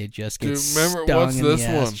 and you just get Dude, remember- stung what's in this the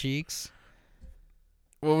ass one? cheeks.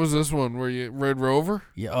 What was this one? Where you Red Rover?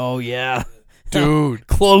 Yeah. Oh yeah. Dude,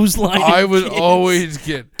 Clothesline. I would kids. always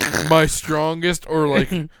get my strongest or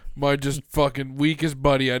like my just fucking weakest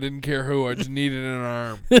buddy. I didn't care who. I just needed an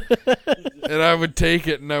arm. And I would take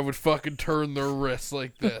it and I would fucking turn their wrists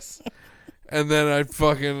like this. And then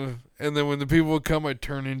and then when the people would come, I'd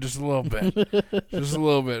turn in just a little bit. Just a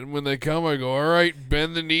little bit. And when they come, I go, all right,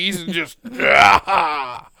 bend the knees and just...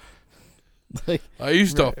 Like, I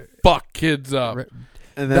used to fuck kids up.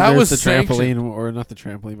 And then That there's was the sanctioned. trampoline, or not the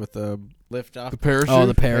trampoline, but the lift off. The parachute? oh,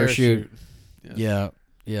 the parachute. Yes. Yeah.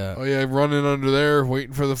 Yeah. Oh, yeah, running under there,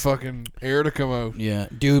 waiting for the fucking air to come out. Yeah,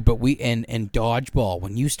 dude, but and dodgeball.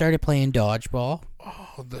 When you started playing dodgeball,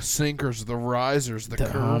 Oh, the sinkers, the risers, the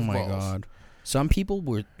curveballs. oh my god. Some people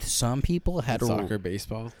had Soccer,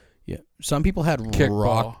 baseball. Yeah, some people had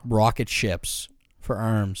Kickball. rocket ships for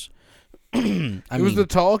arms. It was the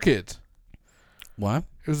tall kids. what?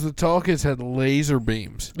 It was the tall kids had laser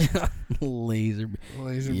beams. Laser.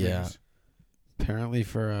 Laser Yeah. beams. Apparently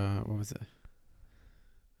for, what was it?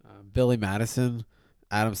 Billy Madison,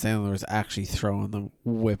 Adam Sandler was actually throwing them,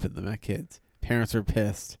 whipping them at kids. Parents were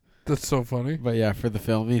pissed. That's so funny. But yeah, for the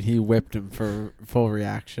filming, he whipped him for full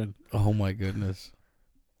reaction. Oh my goodness.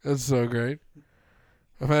 That's so great.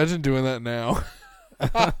 Imagine doing that now.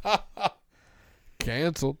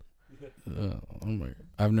 Canceled. Oh my!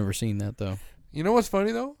 I've never seen that though. You know what's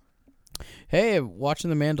funny though? Hey, watching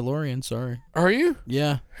The Mandalorian. Sorry. Are you?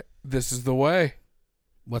 Yeah. This is the way.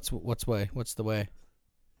 What's way? What's the way?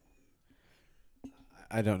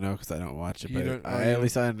 I don't know because I don't watch it, You but don't- at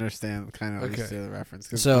least I understand kind of at least Okay. the reference.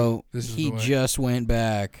 'Cause So This is he the way. just went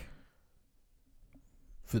back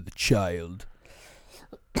for the child.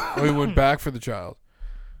 Oh, he went back for the child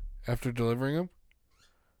after delivering him.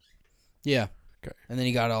 Yeah. Okay. And then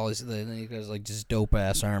he got all his. Then he got like just dope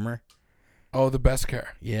ass armor. Oh, the Beskar.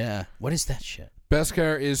 Yeah. What is that shit?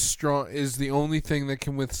 Beskar is strong. Is the only thing that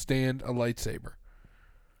can withstand a lightsaber.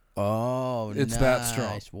 Oh, It's that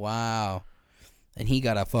strong. Wow. And he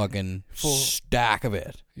got a fucking Full- stack of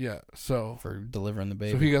it Yeah. So for delivering the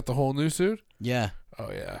baby. so he got the whole new suit. Yeah. Oh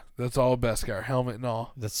yeah, that's all Beskar, helmet and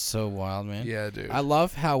all. That's so wild, man. Yeah, dude. I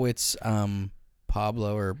love how it's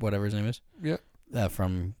Pablo or whatever his name is. Yeah.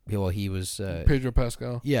 From he was Pedro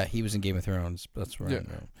Pascal. yeah, he was in Game of Thrones. That's right.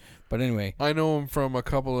 Yeah. But anyway, I know him from a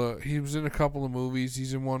couple of. He was in a couple of movies.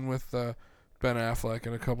 He's in one with Ben Affleck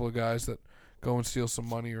and a couple of guys that go and steal some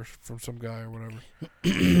money or from some guy or whatever.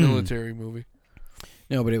 Military movie.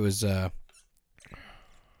 no, but it was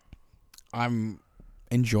I'm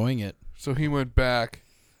enjoying it. So he went back.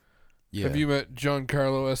 Yeah. Have you met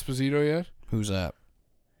Giancarlo Esposito yet? Who's that?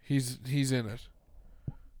 He's in it.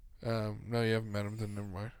 No, you haven't met him. Then never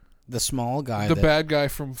mind. The small guy. The bad guy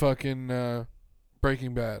from fucking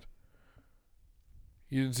Breaking Bad.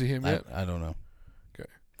 You didn't see him yet? I don't know. Okay.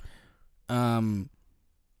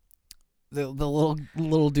 The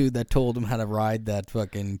little dude that told him how to ride that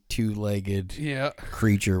fucking 2-legged Yeah.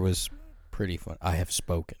 creature was pretty fun. I have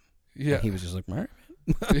spoken. Yeah. And he was just like, all right.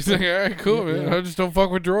 He's like, all right, cool, man. Yeah. I just don't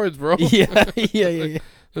fuck with droids, bro. yeah.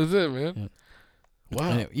 That's it, man. Wow.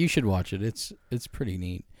 Anyway, you should watch it. It's pretty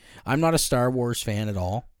neat. I'm not a Star Wars fan at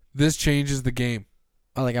all. This changes the game.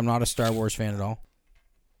 I'm not a Star Wars fan at all.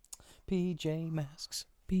 PJ Masks.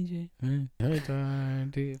 PJ.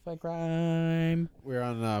 Fight crime. we're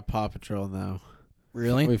on Paw Patrol now.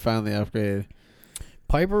 Really? We finally upgraded.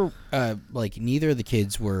 Piper, neither of the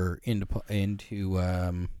kids were into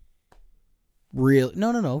real.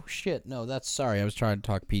 No. Shit. No, that's sorry. I was trying to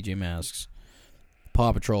talk PJ Masks.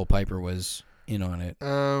 Paw Patrol. Piper was in on it.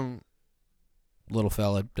 Little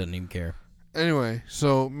fella doesn't even care. Anyway,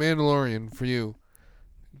 so Mandalorian for you.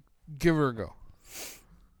 Give her a go.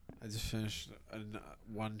 I just finished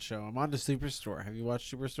one show. I'm on to Superstore. Have you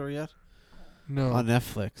watched Superstore yet? No. On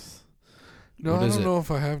Netflix. No, What I is don't it? know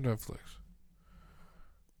if I have Netflix.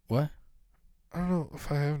 What? I don't know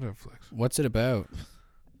if I have Netflix. What's it about?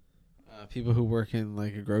 People who work in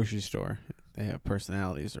like a grocery store. They have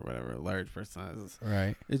personalities or whatever, large personalities.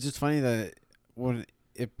 Right. It's just funny that when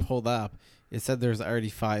it pulled up, it said there's already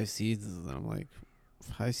 5 seasons, and I'm like,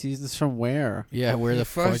 5 seasons from where? Yeah. Where the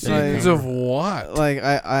fuck? 5 did it seasons come of from? what? Like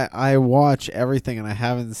I watch everything, and I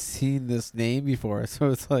haven't seen this name before,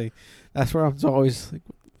 so it's like that's where I'm always like,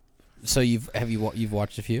 So you've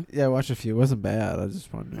watched a few? yeah, I watched a few. It wasn't bad. I was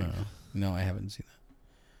just wondering. No, I haven't seen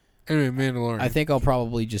that. Anyway, Mandalorian. I think I'll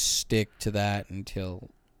probably just stick to that until.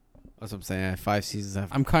 That's what I'm saying. I have 5 seasons.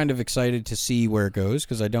 After. I'm kind of excited to see where it goes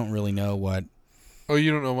because I don't really know what. Oh,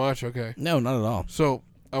 you don't know much? Okay. No, not at all. So,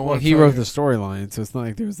 I Well, want he wrote the storyline, so it's not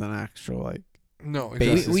like there was an actual like. No, We, exactly.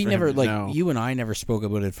 Basis we for never him to know. you and I never spoke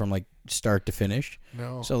about it from like start to finish.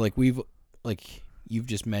 No. So you've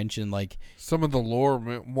just mentioned like Some of the lore,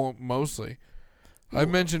 mostly. I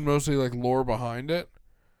mentioned mostly like lore behind it.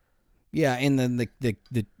 yeah, and then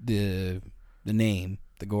the name,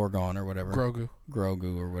 the Gorgon or whatever,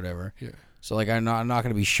 Grogu. or whatever. Yeah. So like I'm not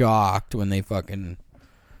gonna be shocked when they fucking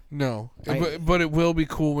No, but it will be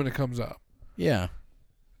cool when it comes up. yeah.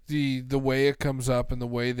 The way it comes up and the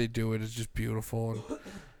way they do it is just beautiful. And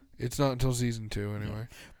it's not until season 2 anyway.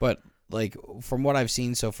 But like from what I've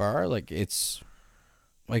seen so far, like it's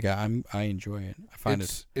like I enjoy it. I find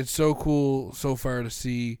It's so cool so far to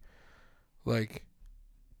see, like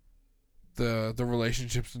the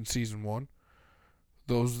relationships in season 1.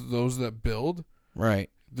 Those that build. right.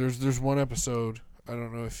 There's one episode. I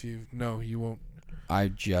don't know if you won't. I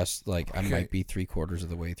just I Okay. might be 3/4 of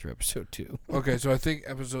the way through episode 2. Okay, so I think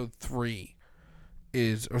episode 3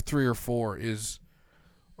 or 3 or 4 is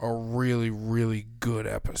a really, really good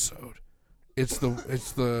episode. It's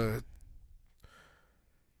the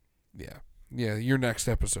your next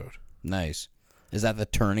episode. Nice. Is that the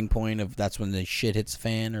turning point of that's when the shit hits the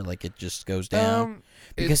fan or like it just goes down?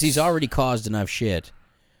 Because he's it's- already caused enough shit.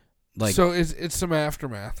 Like so it's some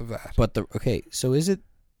aftermath of that. but so is it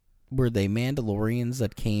were they Mandalorians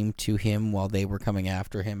that came to him while they were coming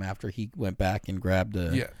after him after he went back and grabbed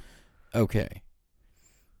a Yeah, Okay.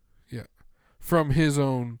 from his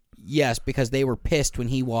own Yes, because they were pissed when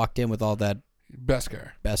he walked in with all that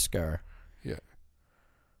Beskar. Beskar.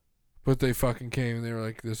 But they fucking came and they were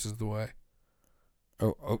like, "This is the way."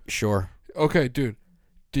 Oh, sure. Okay, dude.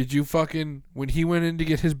 Did you fucking when he went in to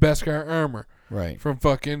get his Beskar armor Right. from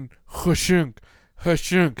fucking Hushunk,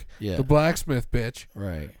 Yeah. the blacksmith bitch,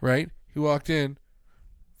 Right. right? He walked in,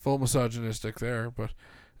 full misogynistic there, but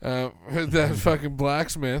that fucking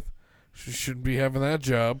blacksmith shouldn't be having that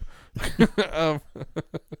job.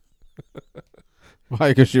 Why?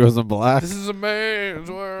 Because she wasn't black. This is a man's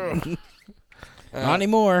world. Not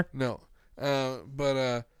anymore. No,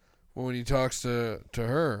 but when he talks to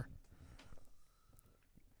her,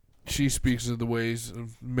 she speaks of the ways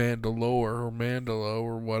of Mandalore or Mandalo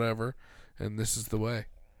or whatever, and this is the way.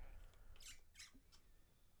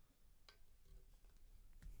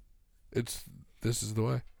 This is the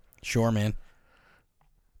way, Sure, man.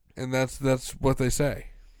 and that's what they say.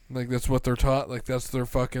 Like that's what they're taught. Like that's their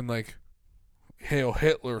fucking like Hail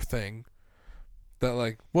Hitler thing. That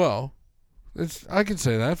like, well, it's I can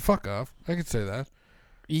say that. Fuck off. I can say that.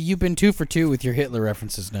 You've been 2 for 2 with your Hitler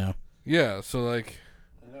references now. Yeah. So like.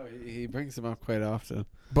 I know he brings them up quite often.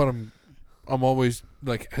 But I'm always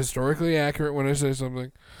like historically accurate when I say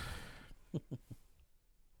something.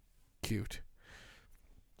 Cute.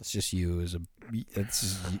 That's just you. That's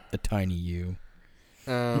just a tiny you.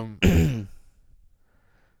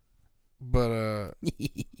 But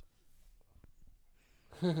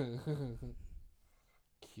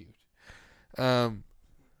cute.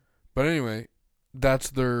 But anyway, that's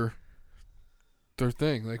their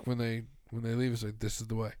thing. Like when they leave, it's like this is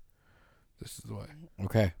the way. This is the way.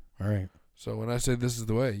 Okay. All right. So when I say this is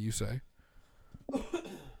the way, you say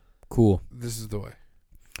Cool. this is the way.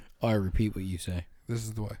 I repeat what you say. This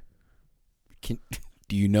is the way.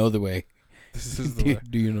 Do you know the way? This is the way.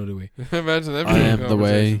 Do you know the way? Imagine that. I being a am the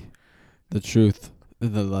way, conversation. the truth,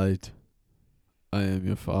 and the light. I am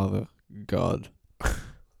your father, God.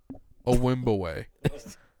 A Wimble way.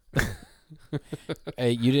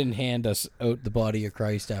 Hey, you didn't hand us out the body of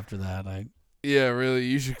Christ after that. Yeah, really.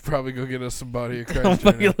 You should probably go get us some body of Christ. Oh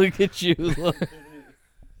my right now. God, look at you. Look.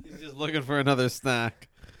 He's just looking for another snack.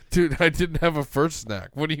 Dude, I didn't have a first snack.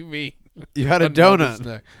 What do you mean? You had a Another donut.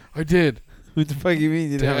 Snack. I did. What the fuck you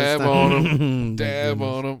mean you didn't have a Dab snack? on him. My Dab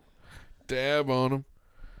goodness. on him. Dab on him.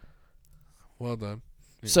 Well done.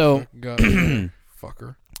 You So- fucking got me,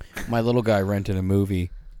 fucker. My little guy rented a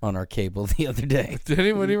movie on our cable the other day. Did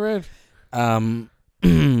anybody read?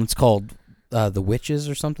 It's called The Witches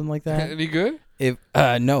or something like that. Any good?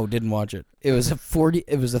 No, didn't watch it. It was a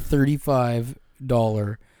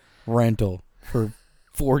 $35 rental for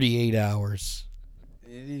 48 hours.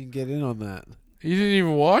 You didn't even get in on that. You didn't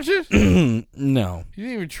even watch it? No. You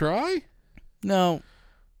didn't even try? No.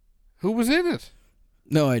 Who was in it?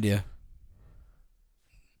 No idea.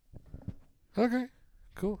 Okay.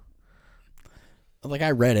 Cool. Like,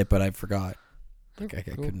 I read it, but I forgot. Like, I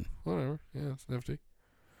Cool. couldn't. Whatever. Yeah, it's nifty.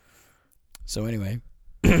 So anyway,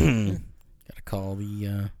 gotta call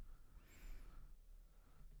the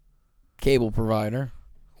cable provider.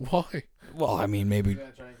 Why? Well, I mean, maybe Try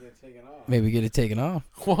and get it taken off. get it taken off.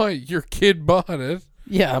 Why? Your kid bought it.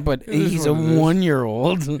 Yeah, but It is he's a what it is.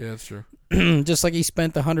 1-year-old. Yeah, that's true. Just like he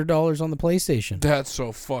spent the $100 on the PlayStation. That's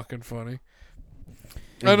so fucking funny.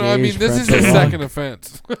 I mean, Engaged this is parental his law. second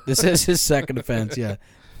offense. This is his second offense. Yeah,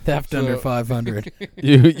 theft under So- 500.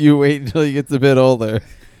 You wait until he gets a bit older.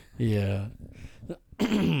 Yeah.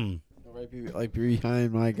 Right like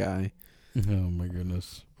behind my guy. Oh my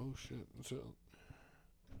goodness. Oh shit! So,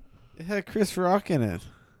 It had Chris Rock in it.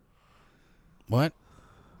 What?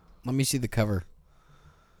 Let me see the cover.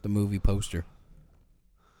 The movie poster.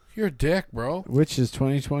 you're a dick, bro. Which is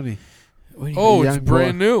 2020. Oh, it's young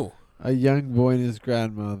brand new. A young boy and his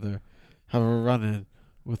grandmother have a run-in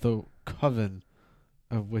with a coven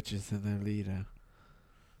of witches and their leader.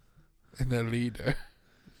 And that leader.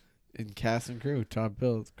 In cast and crew, Todd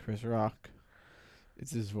Bills, Chris Rock.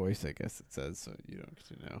 It's his voice, I guess it says, so you don't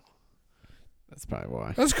get to know. That's probably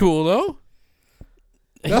why. That's cool though.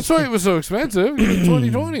 That's why it was so expensive. It was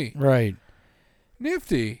 2020. Right.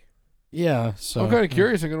 Nifty. Yeah. So I'm kind of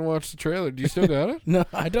curious. I'm gonna watch the trailer. Do you still got it? No,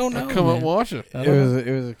 I don't know. I'll come up man. and watch it. I It don't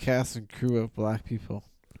know. was a cast and crew of black people.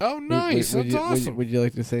 Oh, nice. Would That's you, awesome. Would you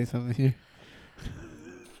like to say something here?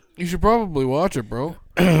 You should probably watch it, bro.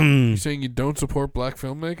 You saying you don't support black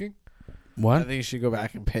filmmaking? I What? think you should go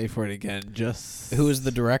back and pay for it again. Just Who is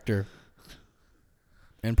the director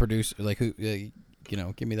and producer? Like who?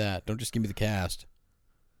 Give me that. Don't just give me the cast.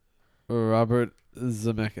 Robert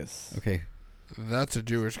Zemeckis. Okay. That's a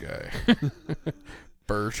Jewish guy.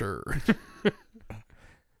 For sure.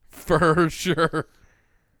 For sure.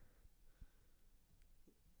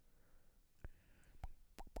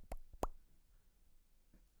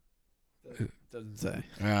 Doesn't say.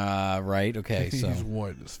 Right. Okay. So He's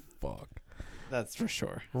white as fuck. That's for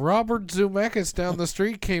sure. Robert Zemeckis down the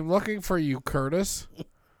street came looking for you, Curtis.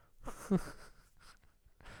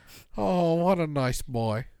 Oh, what a nice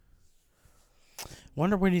boy.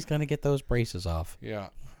 Wonder when he's gonna get those braces off. Yeah.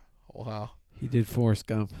 Wow. He did Forrest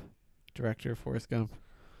Gump. Director of Forrest Gump.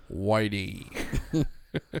 Whitey.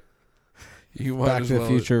 You might Back as to the well-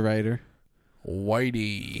 Future writer.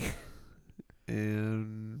 Whitey.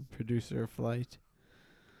 And producer of Flight.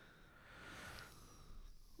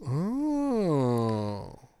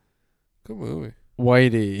 Oh. Good movie.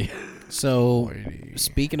 Whitey. So, Whitey.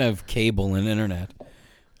 speaking of cable and internet,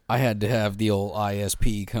 I had to have the old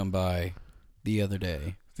ISP come by the other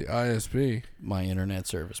day, The ISP. my internet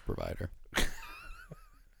service provider.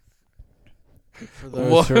 For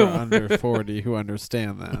those who are under 40 who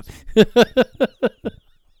understand that.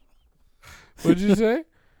 What'd you say?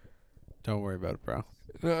 Don't worry about it, bro.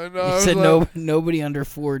 No, I He was said like- nobody under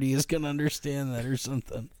 40 is going to understand that or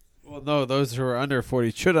something. Well, no, those who are under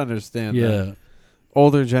 40 should understand that. Yeah.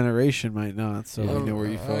 Older generation might not, so I we know where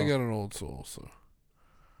you fall. I got an old soul, so.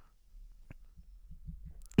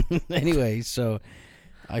 Anyway, so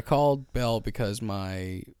I called Bell because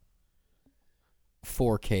my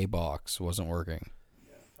 4K box wasn't working.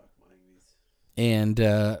 And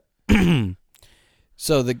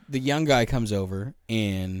so the young guy comes over,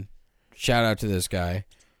 and shout out to this guy.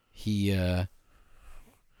 He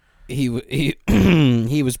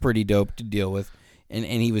he was pretty dope to deal with, and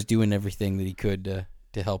he was doing everything that he could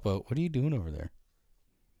to help out. What are you doing over there?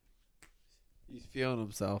 He's feeling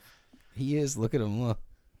himself. He is. Look at him. Look.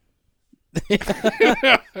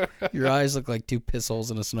 Your eyes look like two piss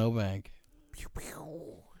holes in a snowbank.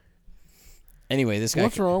 Anyway, this guy.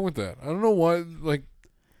 What's wrong with that? I don't know why. Like,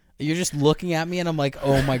 You're just looking at me, and I'm like,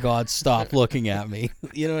 oh my god, stop looking at me.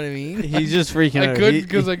 You know what I mean? He's just freaking I out. couldn't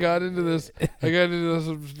because I got into this. I got into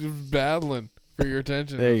this battling for your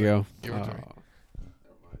attention. There you go. Give it to me.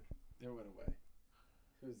 Never mind. It went away.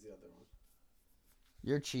 Who's the other one?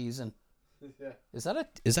 You're cheesing. Yeah. Is that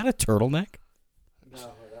a turtleneck? No, that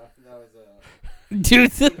was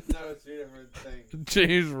Dude, that was two different things.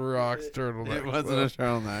 James Rock's turtleneck. It wasn't a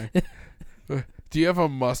turtleneck. Do you have a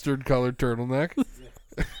mustard colored turtleneck?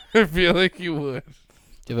 I feel like you would.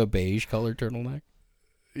 do you have a beige colored turtleneck?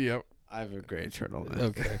 Yep. I have a gray turtleneck.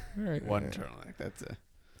 Okay. All right. One turtleneck. That's it.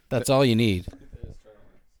 That's all you need. There's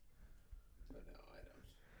turtlenecks. But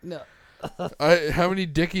no, I don't. No. How many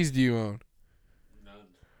Dickies do you own? None.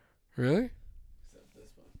 Really? Except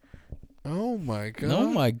this one. Oh my god. Oh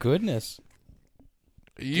my goodness.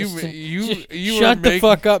 You Just- you Shut were the making,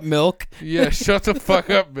 fuck up, Milk. Yeah, shut the fuck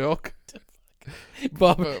up, Milk.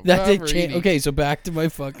 Bob, Bob that did or change. Edie? Okay, so back to my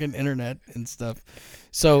fucking internet and stuff.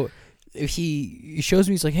 So he shows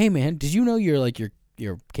me, he's like, "Hey man, did you know your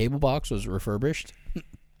cable box was refurbished?"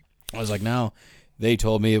 I was like, "No, they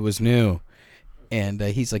told me it was new." And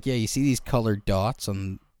he's like, "Yeah, you see these colored dots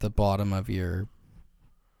on the bottom of your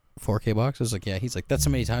 4K box?" I was like, "Yeah." He's like, "That's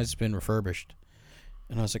how many times it's been refurbished."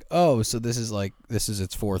 And I was like, "Oh, so this is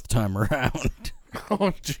its fourth time around."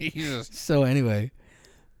 Oh Jesus. So anyway.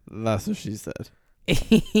 That's what she said.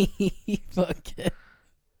 Fuck it.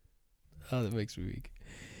 Oh, that makes me weak.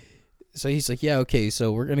 So he's like, yeah, okay,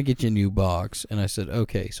 so we're going to get you a new box. And I said,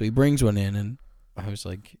 okay. So he brings one in, and I was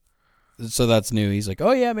like, so that's new. He's like,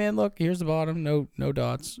 oh, yeah, man, look, here's the bottom. No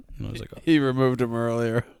dots. And I was like, oh. He removed him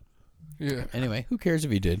earlier. Yeah. Anyway, who cares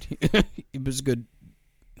if he did? It was good.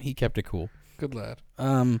 He kept it cool. Good lad.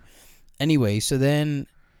 Anyway, so then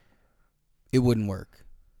it wouldn't work.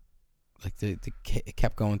 Like it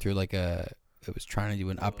kept going through it was trying to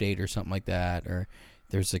do an update or something like that, or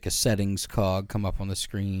there's like a settings cog come up on the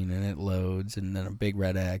screen and it loads, and then a big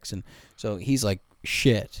red X, and so he's like,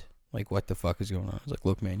 shit, like what the fuck is going on? I was like,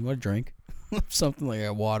 look, man, you want a drink? Something like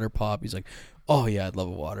a water pop. He's like, oh yeah, I'd love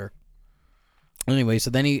a water. Anyway,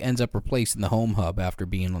 so then he ends up replacing the home hub after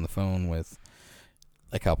being on the phone with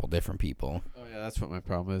a couple different people. Oh yeah, that's what my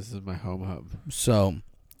problem is. This is my home hub. So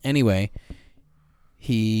anyway,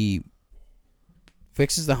 he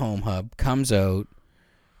fixes the home hub, comes out.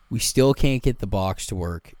 We still can't get the box to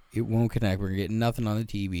work. It won't connect. We're getting nothing on the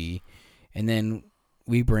TV. And then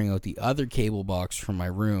we bring out the other cable box from my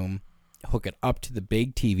room, hook it up to the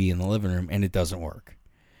big TV in the living room, and it doesn't work.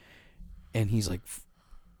 And he's like,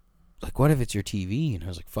 what if it's your TV? And I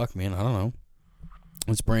was like, fuck, man, I don't know.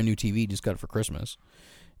 It's a brand new TV. Just got it for Christmas.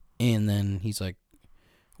 And then he's like,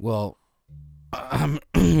 well,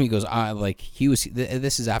 he goes,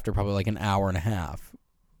 this is after probably like an hour and a half,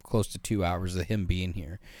 close to 2 hours of him being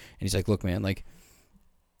here. And he's like, look, man, like,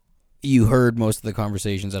 you heard most of the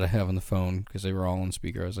conversations that I have on the phone because they were all on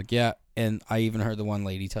speaker. I was like, yeah. And I even heard the one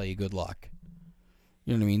lady tell you good luck.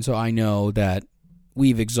 You know what I mean? So I know that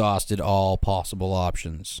we've exhausted all possible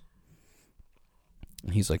options.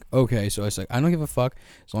 And he's like, okay. So I was like, I don't give a fuck.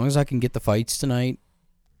 As long as I can get the fights tonight,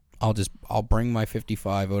 I'll bring my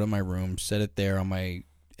 55 out of my room, set it there on my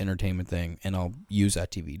entertainment thing, and I'll use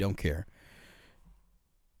that TV. Don't care.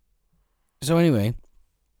 So anyway,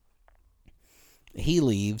 he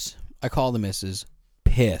leaves. I call the missus,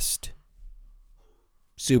 pissed.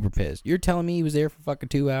 Super pissed. You're telling me he was there for fucking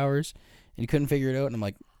 2 hours and you couldn't figure it out? And I'm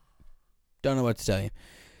like, don't know what to tell you.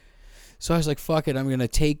 So I was like, fuck it. I'm going to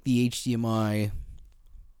take the HDMI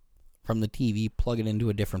from the TV, plug it into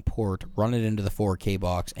a different port, run it into the 4K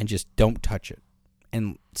box, and just don't touch it.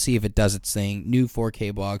 And see if it does its thing. New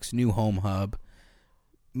 4K box, new home hub.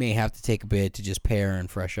 May have to take a bit to just pair and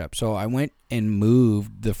fresh up. So I went and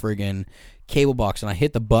moved the friggin' cable box, and I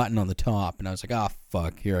hit the button on the top, and I was like, ah,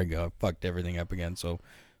 fuck, here I go. I fucked everything up again. So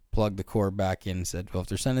plugged the cord back in and said, well, if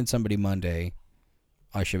they're sending somebody Monday,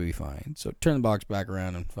 I should be fine. So turn the box back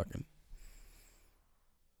around and fucking...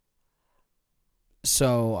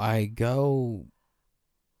 So I go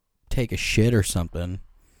take a shit or something,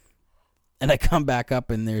 and I come back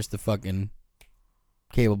up, and there's the fucking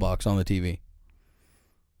cable box on the TV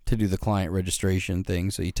to do the client registration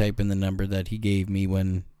thing. So you type in the number that he gave me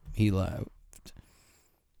when he left,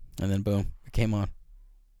 and then boom, it came on.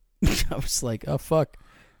 I was like, oh fuck.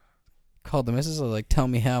 Called the missus. I was like, tell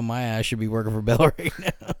me how my ass should be working for Bell right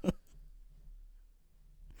now.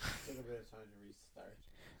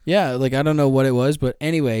 Yeah, like, I don't know what it was, but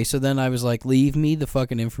anyway, so then I was like, leave me the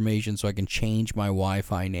fucking information so I can change my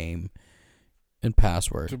Wi-Fi name and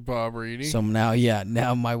password. To Bob Reedy? So now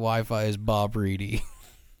my Wi-Fi is Bob Reedy.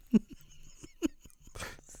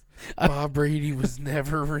 Bob Reedy was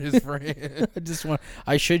never his friend.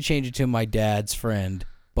 I should change it to my dad's friend,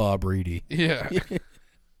 Bob Reedy. Yeah.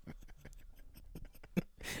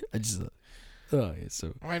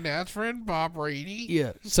 So my dad's friend, Bob Reedy?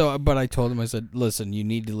 yeah. So, but I told him, I said, listen, you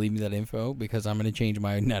need to leave me that info because I'm going to change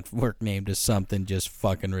my network name to something just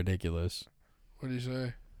fucking ridiculous. What did he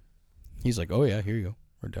say? He's like, oh yeah, here you go.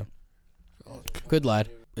 We're done. Good lad.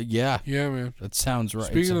 Yeah. Yeah, man. That sounds right.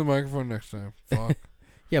 Speak in the microphone next time. Fuck.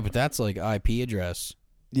 Yeah, but that's like IP address.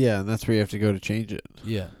 Yeah, and that's where you have to go to change it.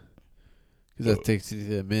 Yeah. Because that takes you to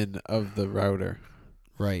the min of the router.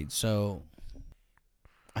 Right. So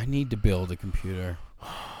I need to build a computer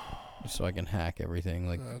so I can hack everything.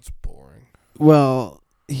 Like, That's boring. Well,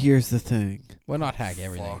 here's the thing. well, not hack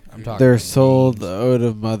everything. Fuck, I'm dude. talking. They're like sold games. out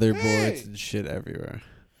of motherboards Hey! and shit everywhere.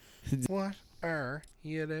 What are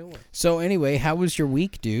you doing? So anyway, how was your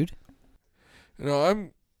week, dude? No,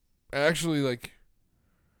 I'm actually, like,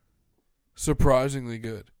 surprisingly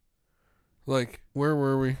good. Like, where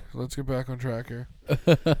were we? Let's get back on track here.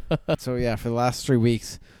 So yeah, for the last 3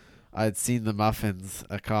 weeks, I'd seen the muffins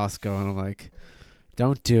at Costco, and I'm like,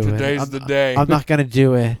 "Don't do it. Today's the day. I'm not gonna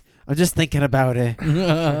do it. I'm just thinking about it."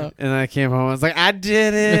 And I came home. I was like, "I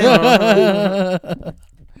did it."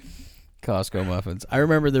 Costco muffins. I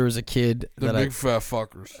remember there was a kid The that big fat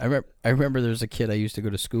fuckers. I remember there was a kid I used to go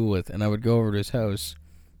to school with, and I would go over to his house,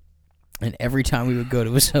 and every time we would go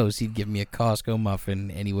to his house, he'd give me a Costco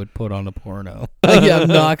muffin, and he would put on a porno. Yeah, I'm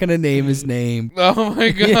not gonna name his name. Oh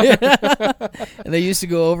my god. And I used to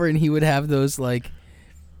go over, and he would have those fucking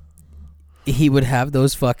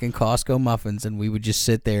Costco muffins, and we would just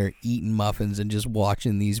sit there eating muffins and just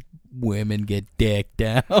watching these women get dicked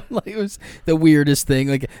down. Like, it was the weirdest thing.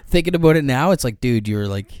 Like, thinking about it now, it's like, dude, you're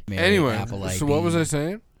like Mary Anyway, Apple so what was I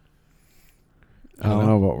saying? I don't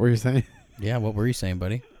know. What were you saying? Yeah, what were you saying,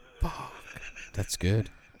 buddy? That's good.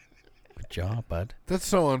 Good job, bud. That's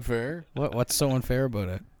so unfair. What's so unfair about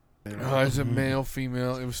it? Is it male,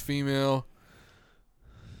 female? It was female.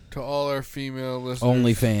 To all our female listeners.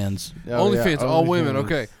 OnlyFans. OnlyFans, all women.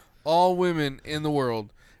 Okay. All women in the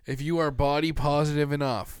world. If you are body positive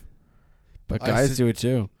enough, But I guys said- do it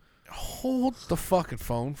too. hold the fucking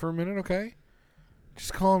phone for a minute, okay?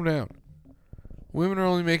 Just calm down. Women are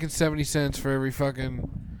only making 70 cents for every fucking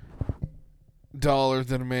dollar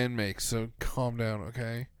that a man makes, so calm down,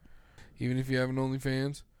 okay? Even if you have an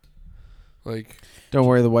OnlyFans. Like, Don't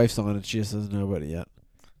worry, the wife's on it. She just doesn't know about it yet.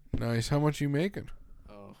 nice. How much you making?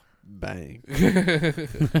 Oh, bang.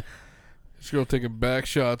 This girl taking back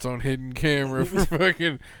shots on hidden camera for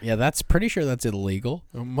fucking Yeah, that's pretty sure that's illegal.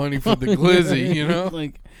 money for the glizzy, you know?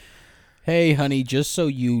 Like, hey, honey, just so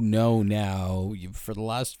you know now, for the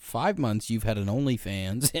last 5 months, you've had an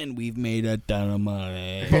OnlyFans, and we've made a ton of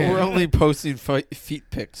money. But we're only posting feet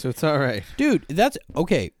pics, so it's all right. Dude, that's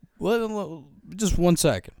okay. Well, just 1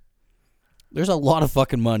 second. There's a lot of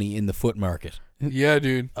fucking money in the foot market. Yeah,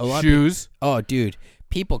 dude. A lot of Shoes. Oh, dude,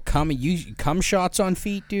 people come shots on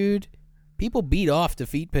feet, dude. People beat off to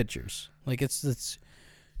feet pictures. Like it's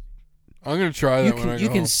I'm gonna try that when I go you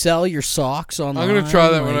home. can sell your socks online. I'm gonna try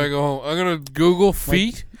that when I go home. I'm gonna Google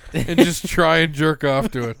feet and just try and jerk off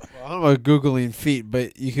to it. Well, I don't know about Googling feet,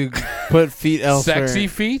 but you could put feet elsewhere. Sexy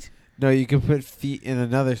feet? No, you can put feet in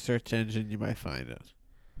another search engine. You might find it.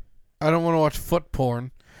 I don't want to watch foot porn.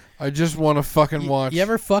 I just want to fucking watch. You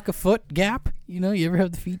ever fuck a foot gap? You know, you ever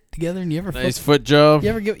have the feet together and you ever Nice fuck, foot job. you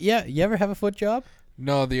ever you ever have a foot job?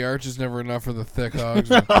 No, the arch is never enough for the thick hogs.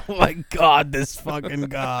 man. Oh my god, this fucking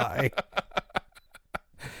guy.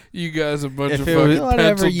 You guys a bunch If of it fucking was-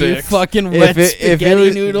 Whatever, pencil you dicks. fucking wet spaghetti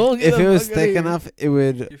was, noodle. Get if the it was fuck outta thick here. enough, it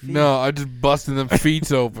would. No, I just busted them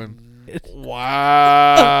feet open.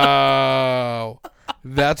 Wow.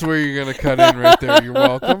 That's where you're going to cut in right there. You're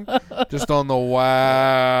welcome. Just on the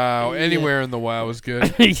wow. Anywhere in the wow is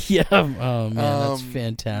good. Yeah. Oh man, that's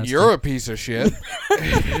fantastic. You're a piece of shit.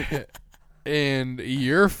 And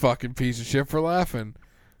you're a fucking piece of shit for laughing.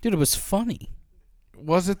 Dude, it was funny.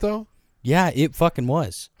 Was it though? Yeah, it fucking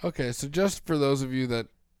was. Okay, so just for those of you that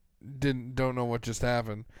don't know what just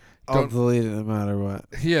happened. I'll Don't, delete it no matter what.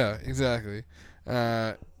 yeah, exactly.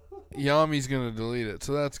 Yami's gonna delete it,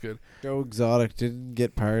 so that's good. Joe Exotic didn't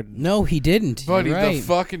get pardoned. No, he didn't. Buddy, You're right. the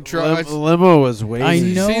fucking truck. The limo was waiting. I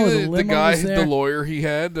You know, see the the limo guy, was the there. lawyer he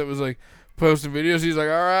had that was like posting videos. He's like,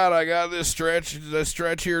 "All right, I got this stretch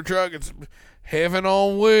here truck. It's heaven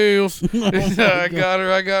on wheels. I got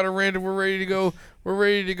her rented. We're ready to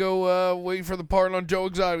go. Wait for the pardon on Joe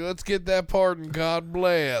Exotic. Let's get that pardon. God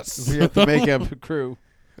bless." We got the makeup crew.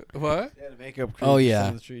 What? Yeah, the makeup crew. Oh, was yeah.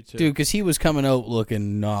 on the street, too. Dude, because he was coming out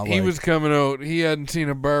looking not He like... was coming out. He hadn't seen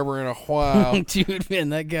a barber in a while. Dude, man,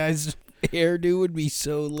 that guy's hairdo would be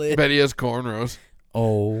so lit. Bet he has cornrows.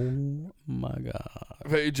 Oh, my God. I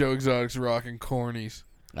bet you Joe Exotic's rocking cornies.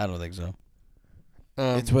 I don't think so.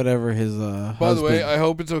 It's whatever his By the way, husband- I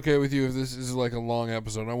hope it's okay with you if this is like a long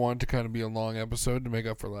episode. I want it to kind of be a long episode to make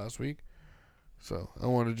up for last week. So I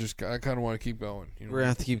kind of want to keep going. You know? we're going to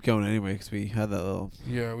have to keep going anyway because we had that little...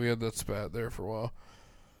 Yeah, we had that spat there for a while.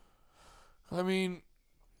 I mean,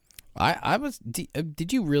 I was...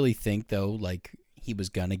 Did you really think, though, like, he was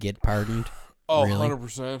going to get pardoned? oh, Really?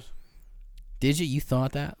 100%. Did you? You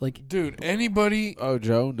thought that? Like, Dude, anybody... Oh,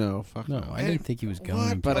 Joe? No. Fuck no, no. I didn't think he was going What?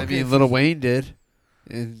 to. But I Okay, mean, Lil Wayne did.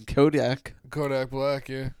 And Kodak. Kodak Black,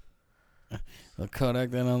 yeah. The Kodak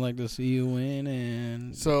that I'd like to see you win,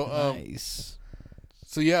 and... So, nice.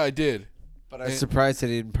 So, yeah, I did. But I'm surprised that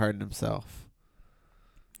he didn't pardon himself.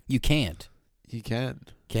 You can't. He can.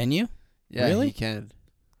 Can you? Yeah, Really? he can.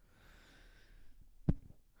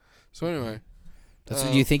 So, anyway. That's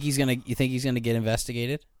what you think he's gonna? You think he's gonna get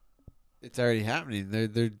investigated? It's already happening.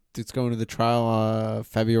 It's going to the trial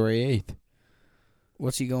February 8th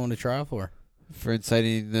What's he going to trial for? for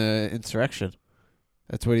inciting the insurrection.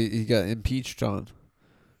 That's what he got impeached on.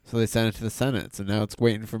 So they sent it to the Senate. So now it's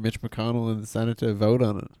waiting for Mitch McConnell and the Senate to vote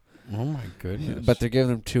on it. Oh my goodness! But they're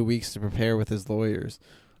giving him 2 weeks to prepare with his lawyers.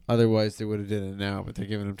 Otherwise, they would have did it now. But they're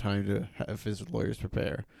giving him time to have his lawyers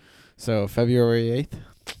prepare. So February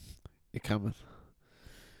 8th, it coming.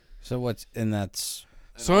 So what's that's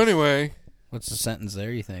So, anyway. what's the sentence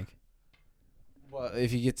there? You think? Well,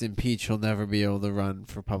 if he gets impeached, he'll never be able to run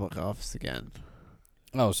for public office again.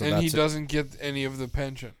 Oh, so And that's he it. doesn't get any of the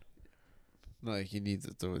pension. Like he needs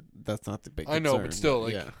it, so that's not the big. I know, but concern. still,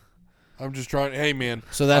 like, yeah. I'm just trying. Hey, man.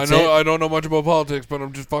 So that's I know it. I don't know much about politics, but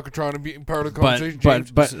I'm just fucking trying to be part of the conversation.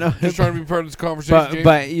 James. but no, Just trying to be part of this conversation. but James.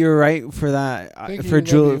 but you're right for that. Thank For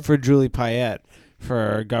you, love you. For Julie Payette,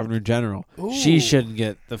 for Governor General, she Ooh. shouldn't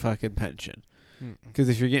get the fucking pension. Mm. Because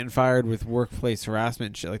if you're getting fired with workplace harassment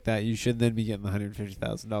and shit like that, you should then be getting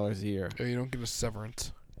 $150,000 a year. Yeah, you don't get a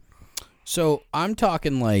severance. So I'm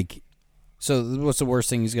talking like. So what's the worst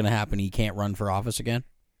thing is going to happen? He can't run for office again.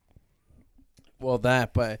 Well,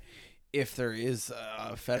 but if there is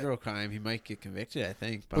a federal crime, he might get convicted, I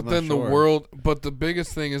think. But But I'm not then sure. the world. But the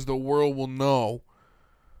biggest thing is the world will know,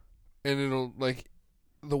 and it'll like,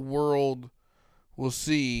 the world will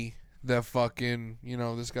see that fucking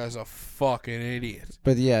this guy's a fucking idiot.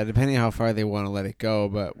 But yeah, depending on how far they want to let it go,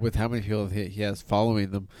 but with how many people he has following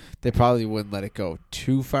them, they probably wouldn't let it go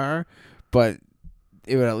too far. But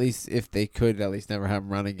it would at least, if they could, at least never have him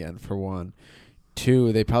run again, for one.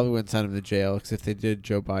 Two, they probably wouldn't send him to jail, because if they did,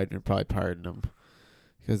 Joe Biden would probably pardon him.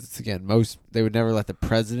 Because it's, again, they would never let the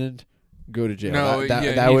president go to jail. No, that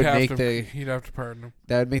he'd would have make to, he'd have to pardon him.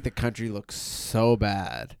 that would make the country look so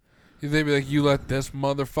bad. They'd be like, you let this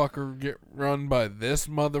motherfucker get run by this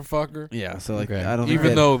motherfucker, Yeah, so like Okay. I don't think even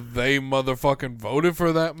they'd- though they motherfucking voted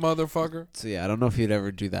for that motherfucker. So yeah, I don't know if he'd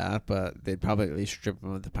ever do that, but they'd probably at least strip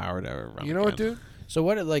him of the power to ever run. You know what, again. dude? So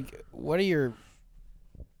what are your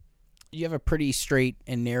You have a pretty straight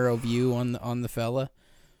and narrow view on the fella.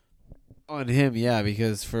 On him, yeah,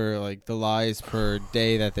 because for like the lies per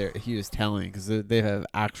day that he was telling, because they have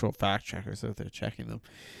actual fact checkers out there checking them.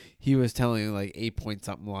 He was telling like 8 point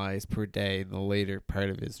something lies per day in the later part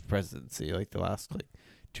of his presidency, like the last like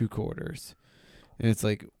 2 quarters. And it's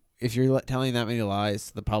like, if you're telling that many lies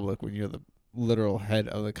to the public when you're the literal head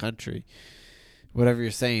of the country, whatever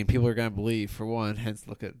you're saying, people are going to believe, for one, hence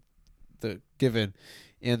look at the given,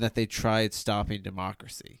 and that they tried stopping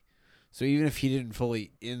democracy. So even if he didn't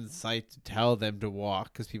fully incite to tell them to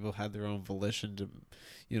walk, because people had their own volition to,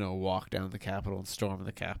 walk down the Capitol and storm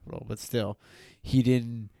the Capitol, but still, he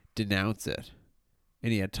didn't denounce it,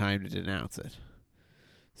 and he had time to denounce it.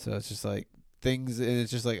 So it's just like things, and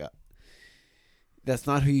it's just like that's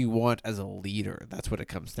not who you want as a leader. That's what it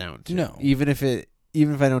comes down to. No. Even if I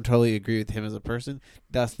don't totally agree with him as a person,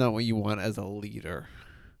 that's not what you want as a leader.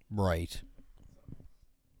 Right.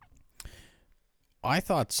 I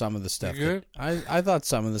thought some of the stuff. You good? I thought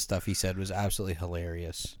some of the stuff he said was absolutely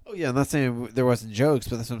hilarious. Oh yeah, I'm not saying there wasn't jokes,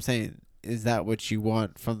 but that's what I'm saying. Is that what you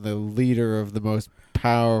want from the leader of the most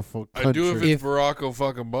powerful country? I do if it's Barack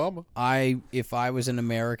fucking Obama. If I was an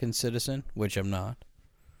American citizen, which I'm not.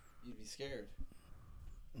 You'd be scared.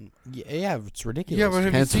 Yeah, it's ridiculous. Yeah, but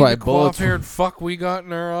have Hence you seen why the bullets coif-haired fuck we got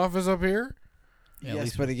in our office up here? Yeah, at Yes,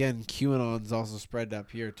 least- but again, QAnon's also spread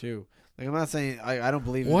up here too. Like, I'm not saying I don't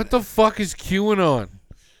believe in What the fuck is QAnon?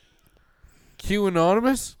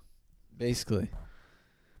 QAnonymous? basically.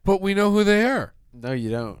 But we know who they are. No,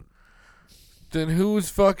 you don't. Then who are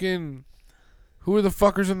the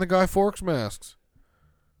fuckers in the Guy Fawkes masks?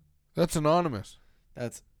 That's anonymous.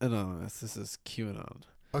 That's anonymous. This is QAnon.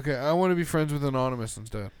 Okay, I want to be friends with Anonymous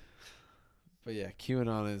instead. But yeah,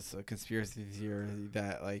 QAnon is a conspiracy theory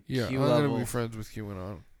that like Yeah, Q I'm level going to be friends with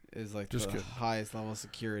QAnon. is like Just the kidding. highest level of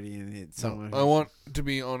security, and it's someone. I want to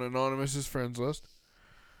be on Anonymous's friends list.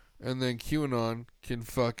 And then QAnon can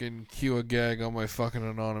fucking cue a gag on my fucking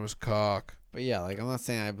Anonymous cock. But yeah, like I'm not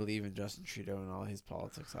saying I believe in Justin Trudeau and all his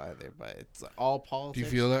politics either, but it's like, all Do politics. you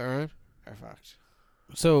feel that, right? are fucked.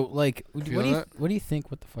 So, like, what Feel do you that?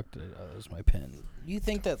 think? What the fuck did that was my pen? Do you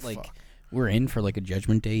think that like Fuck. we're in for like a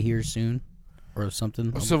judgment day here soon, or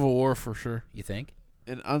something? A civil war for sure. You think?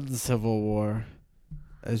 An uncivil war,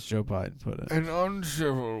 as Joe Biden put it. An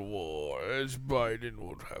uncivil war, as Biden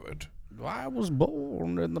would have it. I was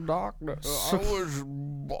born in the darkness. I was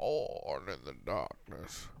born in the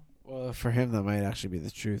darkness. Well, for him, that might actually be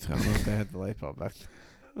the truth. I don't know if they had the light bulb back.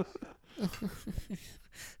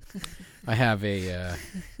 I have a.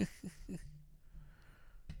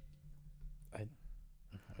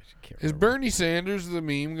 Is Bernie Sanders the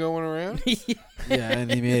meme going around? Yeah,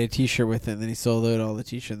 and he made a T-shirt with it, and then he sold out all the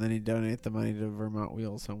T-shirts, and then he donated the money to Vermont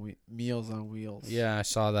Meals on Wheels. Yeah, I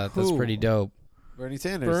saw that. That's Who? pretty dope. Bernie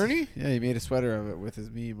Sanders. Bernie? Yeah, he made a sweater of it with his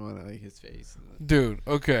meme on it, like his face. Dude,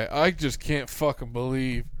 okay, I just can't fucking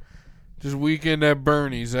believe. Just weekend at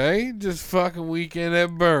Bernie's, eh? Just fucking weekend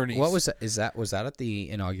at Bernie's. What was that? Was that at the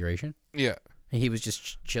inauguration? Yeah. He was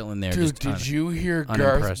just chilling there. Dude, just did you hear Garth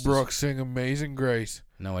unimpressed. Brooks sing Amazing Grace?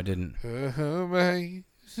 No, I didn't. Amazing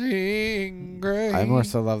Grace. I more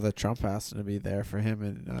so love that Trump asked him to be there for him,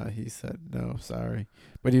 and he said no, sorry.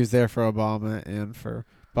 But he was there for Obama and for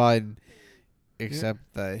Biden,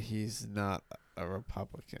 except that he's not a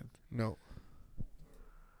Republican. No.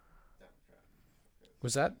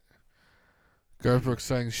 Was that? Garth Brooks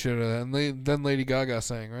sang shit out of that. And then Lady Gaga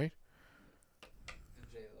sang, right?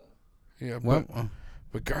 Yeah, Well,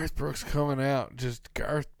 but Garth Brooks coming out, just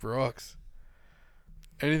Garth Brooks.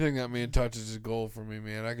 Anything that man touches is gold for me,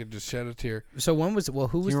 man. I could just shed a tear. so when was? Well,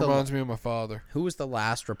 who He was the reminds me of my father. who was the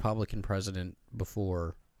last Republican president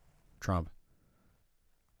before Trump?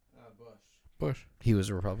 Bush. He was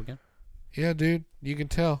a Republican. Yeah, dude. You can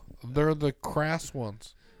tell. They're the crass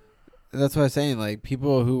ones. And that's what I'm saying. Like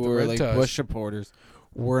people who The were red like ties. Bush supporters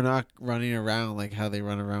were not running around like how they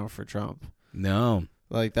run around for Trump. No,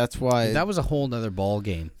 Like that's why that was a whole nother ball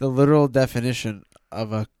game. the literal definition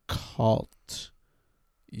of a cult.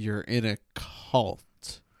 You're in a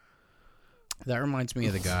cult. That reminds me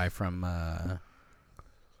of the guy from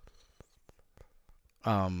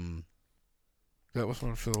That was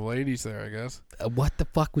one for the ladies there, I guess. what the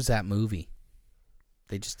fuck was that movie?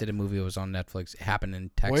 They just did a movie. It was on Netflix. It happened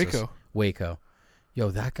in Texas. Waco.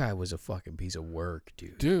 Yo, that guy was a fucking piece of work,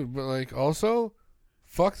 dude. Dude, but like also,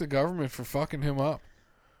 fuck the government for fucking him up.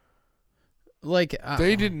 Like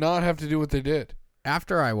They did not have to do what they did.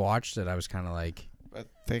 After I watched it, I was kind of like, But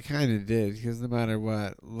they kind of did, because no matter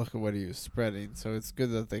what, look at what he was spreading. So it's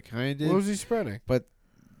good that they kind of did. What was he spreading? But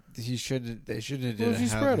he shouldn't. They shouldn't have What did was he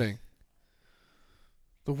have- spreading?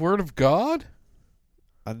 The word of God?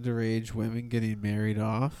 underage women getting married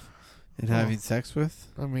off and having sex with?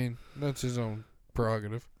 I mean, that's his own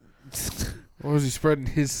prerogative. Or was he spreading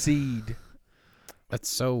his seed? That's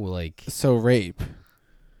so like. So rape.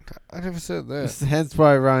 I never said that. Hence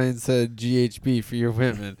why Ryan said GHB for your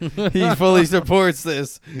women. He fully supports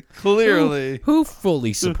this. Clearly. Who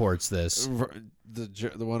fully supports this?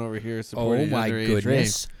 The one over here Oh supporting my underage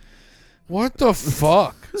goodness! What the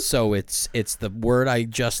fuck? So it's the word I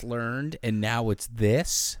just learned, and now it's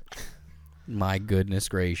this. My goodness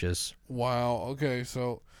gracious! Wow. Okay,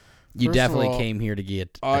 so You first of definitely all, came here to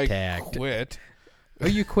get I attacked. quit. Oh,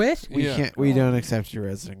 you quit? We Yeah. can't. We don't accept your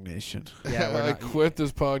resignation. Yeah, we're I not- quit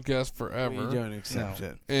this podcast forever. We don't accept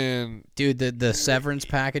it. And Dude, the severance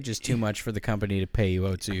package is too much for the company to pay you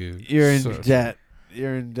out to. You're in So- debt.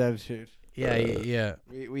 You're in debt, dude. Yeah.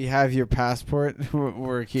 We have your passport.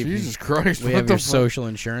 We're keeping. Jesus Christ, We what have the your fuck? social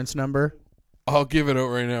insurance number. I'll give it out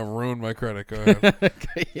right now. Ruin my credit. Go ahead.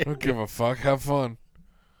 I don't give a fuck. Have fun.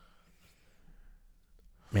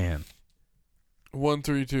 Man.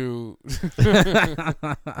 132. It's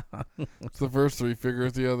the first three. Figure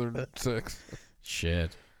out the other six.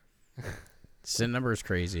 Shit. SIN number is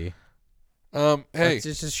crazy. Hey, It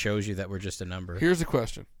just shows you that we're just a number. here's a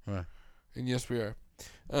question. What? And yes, we are.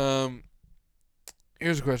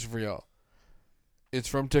 Here's a question for y'all. It's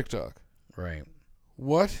from TikTok. Right.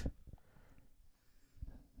 What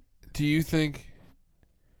do you think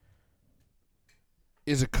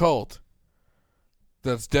is a cult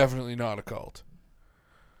that's definitely not a cult?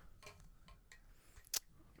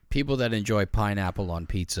 People that enjoy pineapple on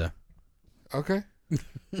pizza. Okay.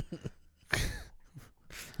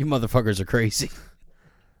 You motherfuckers are crazy.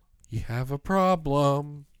 You have a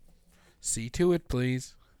problem. See to it,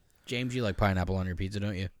 please. James, you like pineapple on your pizza,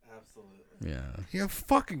 don't you? Absolutely. Yeah. Yeah,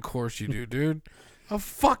 fucking course you do, dude. Of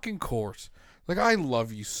fucking course. Like, I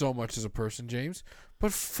love you so much as a person, James,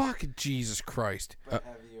 but fucking Jesus Christ. Have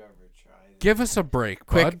you ever tried it? Give us a break,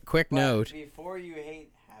 bud. Quick note. Before you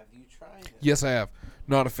hate, have you tried it? Yes, I have.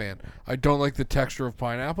 Not a fan. I don't like the texture of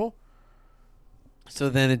pineapple. So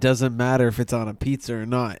then it doesn't matter if it's on a pizza or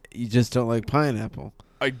not. You just don't like pineapple.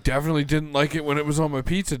 I definitely didn't like it when it was on my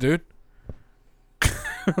pizza, dude.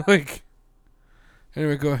 Like,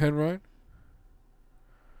 anyway, go ahead, Ryan.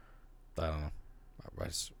 I don't know.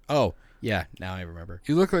 Oh, yeah. Now I remember.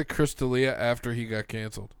 You look like Chris D'Elia after he got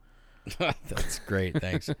canceled. That's great.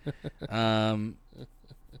 Thanks.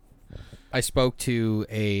 I spoke to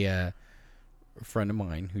a friend of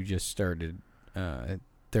mine who just started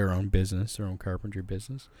their own business, their own carpentry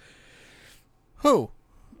business. Who?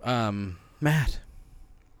 Matt.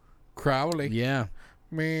 Crowley. Yeah.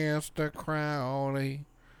 Mr. Crowley.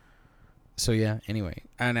 So yeah. Anyway,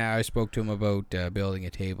 and I spoke to him about building a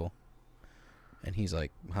table, and he's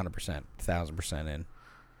like 100%, 1,000% in.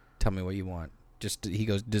 Tell me what you want. Just he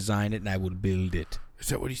goes, design it, and I will build it. Is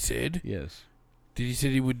that what he said? Yes. Did he say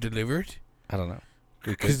he would deliver it? I don't know.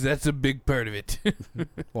 Because that's a big part of it.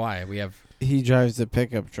 Why? We have. He drives a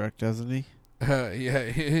pickup truck, doesn't he? Yeah.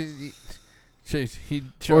 He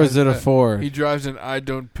Or is it a drives Ford? He drives an I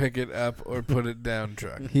don't pick it up or put it down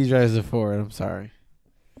truck. He drives a Ford. I'm sorry.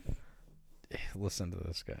 Listen to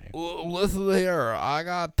this guy. Well, listen here. I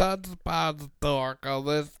got tons of pounds of torque on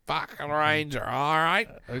this fucking Ranger. All right.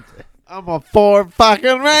 I'm a Ford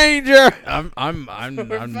fucking Ranger. I'm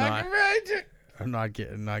Fucking not. Ranger. I'm not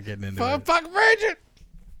getting into Ford it. fucking Ranger.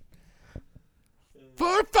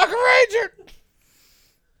 Ford fucking Ranger.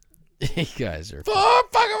 You guys are. Ford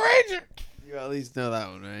fucking Ranger. You at least know that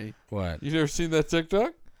one, right? What? You never seen that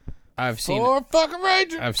TikTok? I've seen. Ford fucking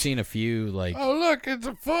Ranger. I've seen a few. Like, Oh look, it's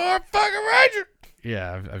a Ford fucking Ranger.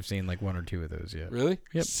 yeah, I've seen like one or two of those. Yeah. Really?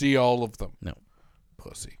 Yep. See all of them. No.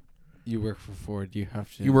 Pussy. You work for Ford. You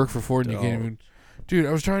have to. You work for Ford and you can't Don't. even. Dude,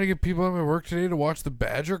 I was trying to get people at my work today to watch the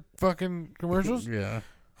Badger fucking commercials. Yeah.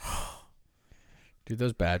 Dude,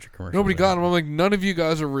 those Badger commercials. Nobody are- got them. I'm like, none of you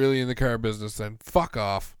guys are really in the car business then. Fuck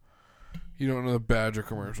off. You don't know the Badger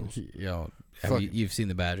commercials. Yo, Fuck. you've seen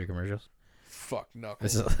the Badger commercials? Fuck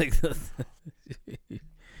This knuckles. is like the.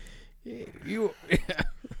 You.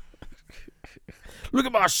 Look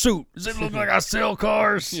at my suit. Does it look like I sell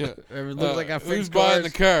cars? Yeah. It looks like I fix who's buying the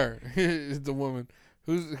cars. car? The woman.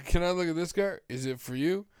 Can I look at this car? Is it for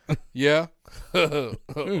you? Yeah.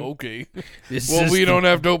 Okay. This Well, is we don't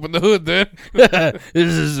have to open the hood then. this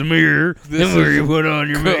is a mirror. This This where is you a put on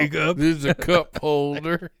your Cup. makeup. This is a cup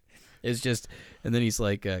holder. It's just, and then he's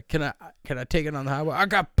like, "Can I take it on the highway? I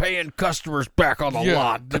got paying customers back on the Yeah,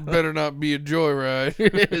 lot." it better not be a joyride.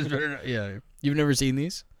 It's better not- yeah, you've never seen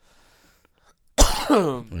these?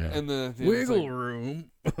 And then at the end it's Wiggle like, room.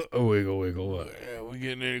 A wiggle. What? yeah, we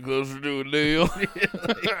getting any closer to a deal?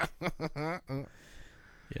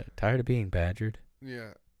 Yeah, tired of being badgered.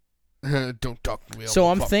 Yeah. Don't talk to me. So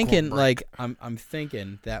I'll I'm fuck thinking, cornbread. like, I'm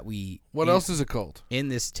thinking that we. What else is a cult? in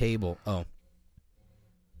this table? Oh,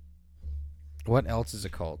 what else is a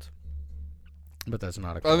cult? But that's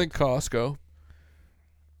not a cult. I think Costco.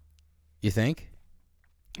 You think?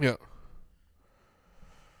 Yeah.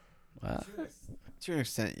 To an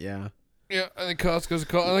extent, yeah. Yeah, I think Costco's a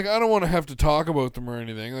cult. Like, I don't want to have to talk about them or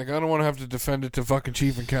anything. Like, I don't want to have to defend it to fucking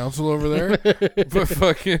chief and council over there. But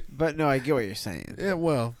fucking... But no, I get what you're saying. Yeah,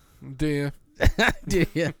 well, do you?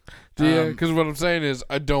 Yeah. Do you? Because what I'm saying is,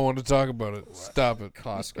 I don't want to talk about it. Stop it.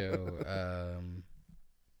 Costco.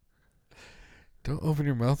 Don't open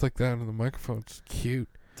your mouth like that into the microphone. It's cute.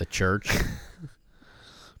 The church.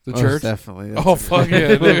 The Most church? definitely. Oh, fuck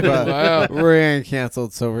yeah, dude. But Wow. we're getting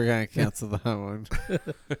canceled, so we're gonna cancel that one.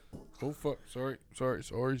 Oh, fuck. Sorry.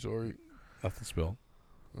 Nothing spill.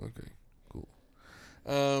 Okay, cool.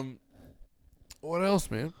 What else,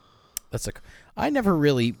 man? I never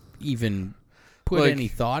really even put Like, any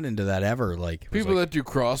thought into that ever. Like it was People like, that do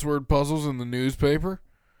crossword puzzles in the newspaper?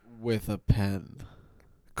 With a pen.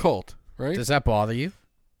 Cult, right? does that bother you?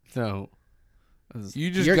 No.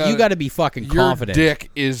 You just You got to be fucking your confident. dick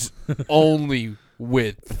is only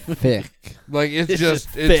width. Thick. Like, it's It's just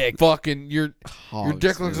just it's thick. fucking your Hog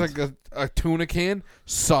dick looks smooth. like a tuna can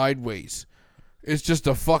sideways. It's just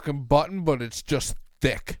a fucking button, but it's just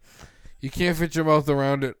thick. You can't fit your mouth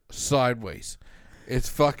around it sideways. It's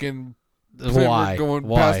fucking Why? going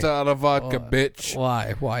Why? pasta out of vodka, Why? bitch.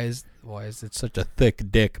 Why? Why is it such a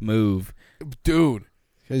thick dick move? Dude,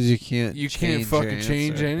 Because you can't. you can't change your fucking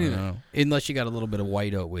change answer. anything. Unless you got a little bit of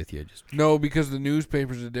whiteout with you. Just No, because the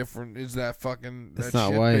newspapers are different. Is that fucking It's that not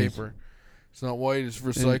shit white. paper? It's not white. It's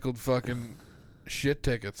recycled fucking shit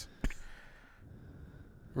tickets.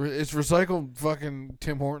 It's recycled fucking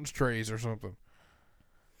Tim Hortons trays or something.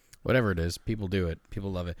 whatever it is, people do it.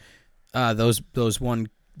 People love it. Those one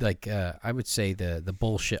like I would say the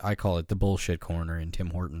bullshit. I call it the bullshit corner in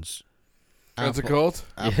Tim Hortons. That's a Apple- cult.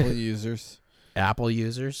 Apple users. Apple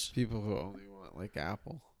users. People who only want like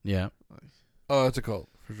Apple. Yeah. Oh, it's a cult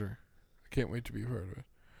for sure. I can't wait to be a part of it.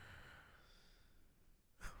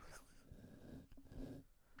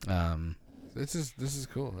 This is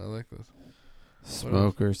cool. I like this.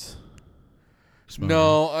 Smokers.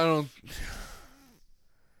 No, I don't.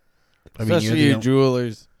 I mean, Especially you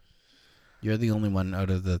jewelers. you're the only one out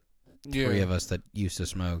of the Yeah. three of us that used to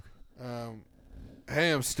smoke.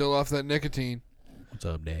 Hey, I'm still off that nicotine. What's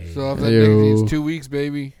up, Dave? Still off that Ew. nicotine. It's 2 weeks,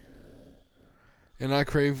 baby. And I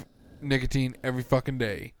crave nicotine every fucking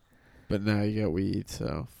day. But now you got weed,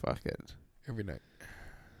 so fuck it. Every night.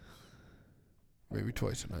 Maybe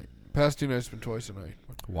twice a night. Past 2 nights been twice a night.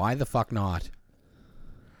 Why the fuck not?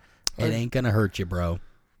 It I- ain't gonna hurt you, bro.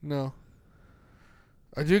 No.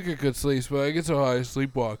 I do get good sleep, but I get so high I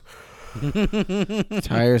sleepwalk.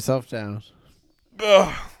 Tie yourself down.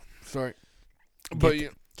 Ugh. Sorry. But yeah,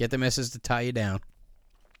 Get the missus to tie you down.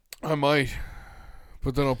 I might.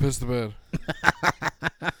 But then I'll piss the bed.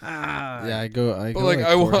 Yeah, I go. But go like, like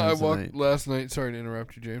I 4 walked times a night. last night. Sorry to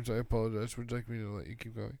interrupt you, James. I apologize. Would you like me to let you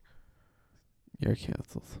keep going? You're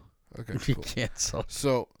canceled. Okay, cool. Cancel.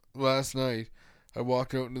 So last night, I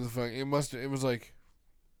walked out into the fucking. It was like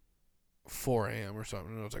 4 a.m. or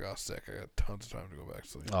something. And I was like, oh, sick. I got tons of time to go back to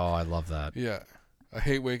sleep. Oh, I love that. Yeah, I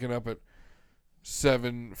hate waking up at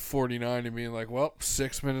 7:49 and being like, well,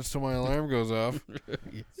 6 minutes till my alarm goes off.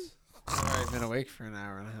 I've been awake for an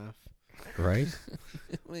hour and a half. Right?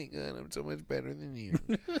 Oh my god, I'm so much better than you.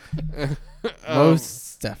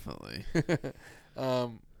 Most definitely.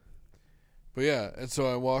 But yeah, and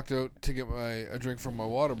so I walked out to get a drink from my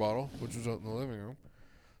water bottle, which was out in the living room.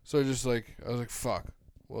 So I was like, fuck.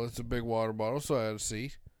 Well, it's a big water bottle, so I had a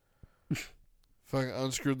seat. Fucking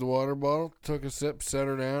unscrewed the water bottle, took a sip, set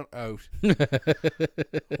her down, out.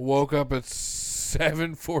 Woke up at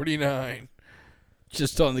 7:49.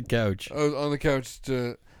 Just on the couch. I was on the couch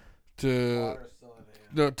to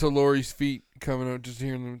Lori's feet coming out, just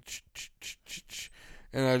hearing them,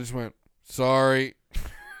 and I just went, sorry.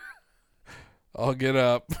 I'll get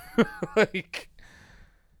up. Like,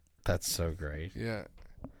 That's so great. yeah.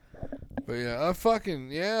 But yeah, I'll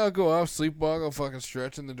go out, sleepwalk, I'll fucking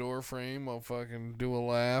stretch in the door frame, I'll fucking do a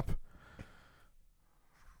lap.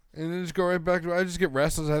 And then just go right back to, I just get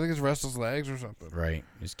restless. I think it's restless legs or something. Right.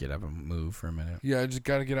 Just get up and move for a minute. Yeah, I just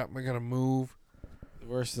gotta get up, I gotta move. The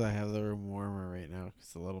worst is I have the room warmer right now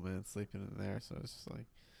because the little man's sleeping in there, so it's just like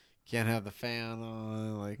can't have the fan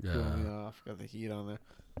on, like cool me off. Got the heat on there.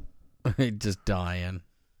 Just dying.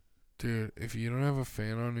 Dude, if you don't have a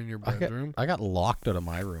fan on in your bedroom, I got locked out of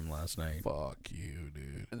my room last night. fuck you,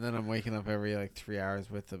 dude. And then I'm waking up every like 3 hours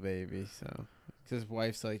with the baby, so His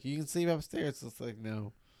wife's like, you can sleep upstairs. It's like,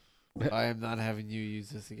 no, I am not having you use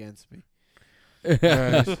this against me.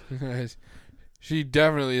 Nice. She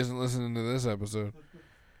definitely isn't listening to this episode.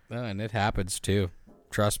 Oh, and it happens too.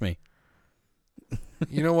 Trust me.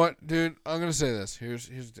 You know what, dude? I'm gonna say this. Here's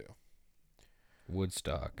the deal.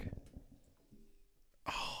 Woodstock.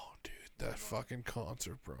 Oh, dude, that fucking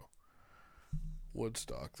concert, bro.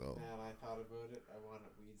 Woodstock, though. Man, I thought about it. I wanted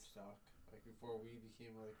Weedstock. Like, before weed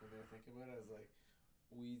became, like, when they were thinking about it, I was like,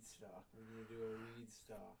 Weedstock. We need to do a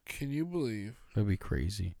Weedstock. Can you believe That'd be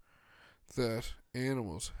crazy. that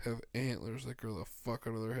animals have antlers that grow the fuck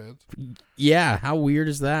out of their heads? Yeah, how weird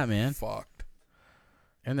is that, man? Fucked.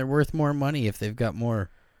 And they're worth more money if they've got more.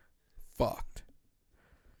 Fucked.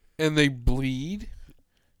 And they bleed.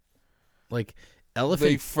 Like, They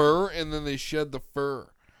elephant. fur, and then they shed the fur.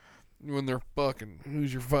 When they're fucking,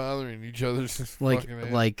 who's your father, and each other's just Like, fucking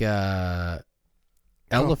head. like,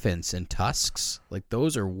 elephants and tusks. Like,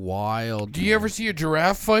 those are wild. Do you ever see a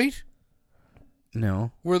giraffe fight?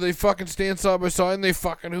 No. Where they fucking stand side by side and they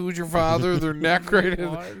fucking who's your father, their neck right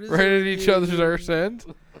at each other's arse end?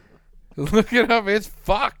 Look it up, it's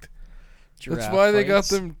fucked. That's why they got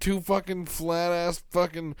them two fucking flat ass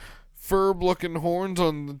fucking Ferb looking horns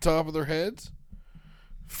on the top of their heads.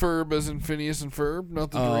 Ferb as in Phineas and Ferb,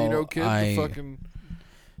 not the Dorito kid. The fucking.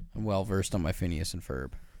 I'm well versed on my Phineas and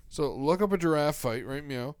Ferb. So look up a giraffe fight, right,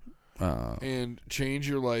 meow, Uh, and change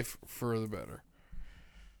your life for the better.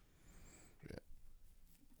 Yeah.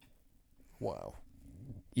 Wow.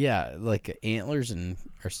 yeah, like antlers and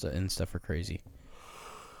stuff are crazy.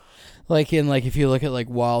 Like if you look at like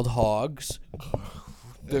wild hogs,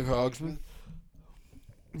 Dick Hogsman.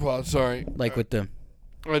 Well, sorry. like with the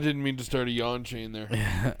I didn't mean to start a yawn chain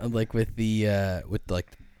there. like with the with like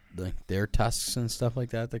their tusks and stuff like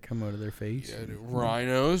that come out of their face. Yeah, dude.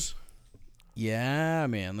 Rhinos. Yeah,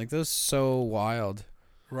 man, like those so wild.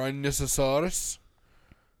 Rhinoceros.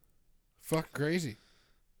 Fuck crazy.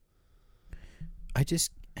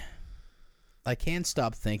 I can't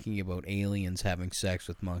stop thinking about aliens having sex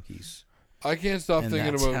with monkeys. I can't stop And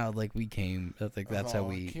thinking that's about. how like we came. I think that's how I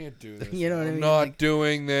we. can't do this. You know what I I'm mean? not Like,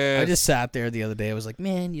 doing this. I just sat there the other day. I was like,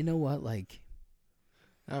 man, you know what? Like,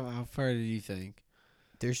 How far did you think?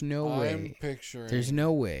 there's no I'm way. picturing. There's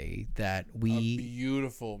no way that a we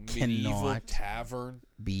beautiful medieval cannot tavern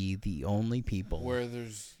be the only people. where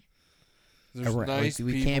there's Like, nice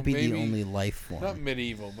we people. can't be maybe the only life form. Not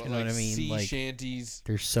medieval, but You know like what I mean? sea Like, shanties.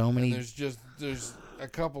 There's so And many. there's a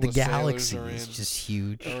couple The of galaxy sailors is just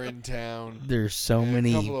huge. are in town. There's so and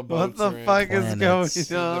many. A couple of What boats the are in. fuck is planets. going And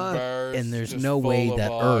the on? bar's And there's just no full way of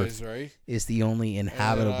that eyes, Earth right? is the only And then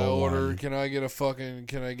I inhabitable order, one. can I get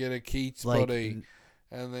a Keats Like buddy?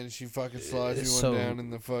 And then she fucking slides me so one down in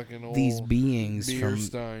the fucking old these beings beer from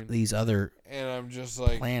stein. these other And I'm just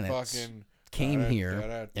like planets fucking came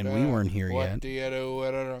here, and we weren't here What yet. do you do with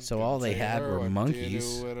a drunken So all they had sailor? were What do you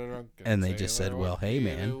monkeys, do with a drunken and they just sailor? said, well, What hey, do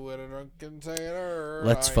you man, do with a drunken sailor?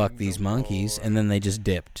 let's fuck I'm these the monkeys, boy. and then they just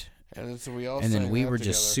dipped. And then so we all And then sang we that were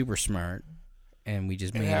just together. super smart, and we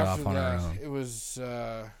just And made it after off on our that, own. It was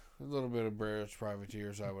a little bit of British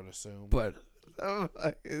privateers, I would assume. But What the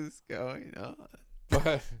fuck is going on?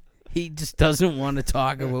 but he just doesn't want to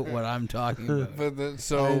talk about what I'm talking about. but then I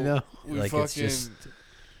so know. we Like, fucking it's just-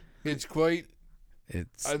 it's quite.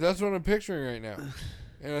 It's That's what I'm picturing right now,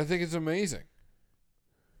 and I think it's amazing.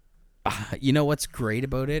 you know what's great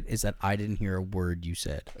about it is that I didn't hear a word you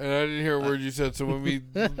said. And I didn't hear a word you said, so when we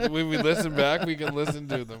listen back, we can listen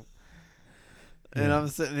to them. And I'm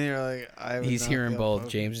sitting here like I. would He's not hearing be both. able-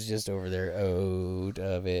 James is just over there out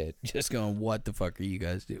of it, just going, "What the fuck are you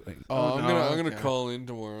guys doing?" Oh, Oh, I'm no, gonna okay. call in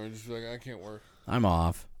tomorrow and just be like, I can't work. I'm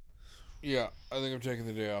off. Yeah, I think I'm taking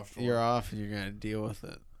the day off. You're off, and you're gonna deal with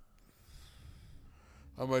it.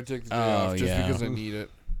 I might take the day Oh, off just yeah. because I need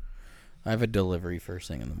it. I have a delivery first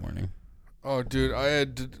thing in the morning. Oh, dude, I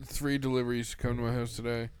had 3 deliveries come to my house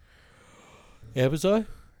today. Amazon?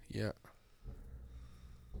 Yeah.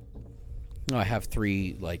 No, I have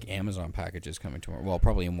 3 like Amazon packages coming tomorrow. Well,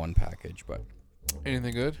 probably in one package, but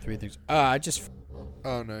Anything good? 3 things. I just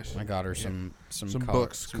Oh, nice. I got her some books, some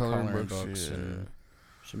coloring coloring books, books yeah. and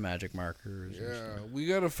some magic markers. and Yeah, stuff. we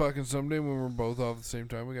gotta fucking someday when we're both off at the same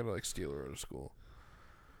time, we gotta like steal her out of school.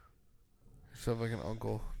 Just have like an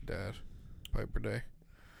uncle, dad, Piper Day.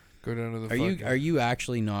 Go down to the. Are you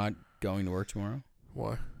actually not going to work tomorrow?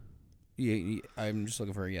 Why? I'm just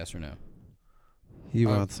looking for a yes or no. You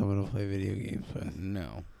want someone to play video games with?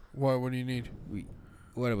 No. Why? What do you need?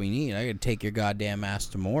 What do we need? I could take your goddamn ass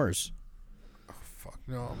to Moore's. Oh, fuck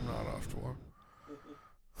no, I'm not off tomorrow.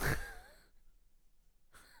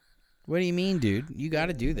 What do you mean, dude? You got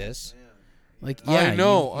to do this. Like, yeah, I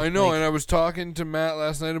know, like, and I was talking to Matt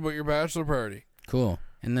last night about your bachelor party. cool.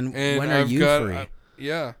 And then And when are I've you got, free?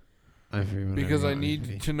 Yeah, I'm free whenever because you I want me need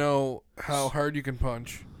be. to know how hard you can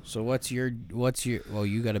punch. So what's your? Well,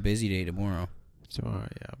 you got a busy day tomorrow. Tomorrow,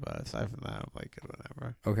 yeah, but aside from that, I'm like good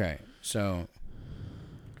whenever. Okay, so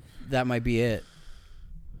that might be it.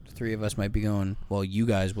 The three of us might be going. Well, you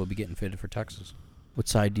guys will be getting fitted for Texas. What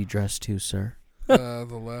side do you dress to, sir? The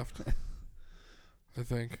left, I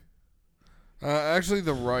think. Actually,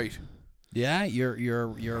 the right. Yeah, you're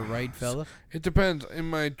a right fella. It depends. In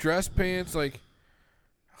my dress pants, like,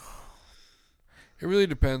 it really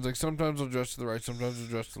depends. Like, sometimes I'll dress to the right, sometimes I'll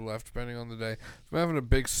dress to the left, depending on the day. If I'm having a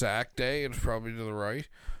big sack day, it's probably to the right.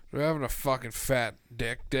 If I'm having a fucking fat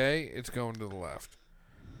dick day, it's going to the left.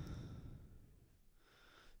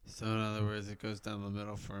 So in other words, it goes down the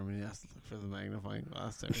middle for him, and he has to look for the magnifying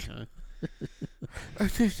glass every time.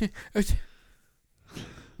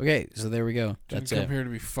 Okay, so there we go. Didn't That's come it. here to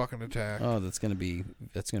be fucking attacked. Oh, that's gonna be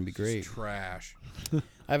great. It's trash. I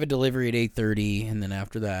have a delivery at 8:30, and then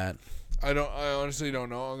after that, I honestly don't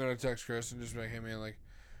know. I'm gonna text Chris and just be like, hey man, like,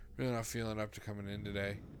 really not feeling up to coming in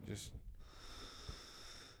today. Just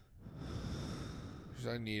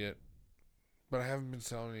I need it, but I haven't been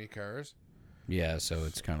selling any cars, yeah. So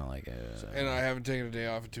it's kind of like and I haven't taken a day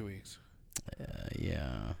off in 2 weeks,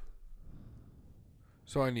 yeah.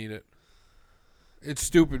 so I need it. It's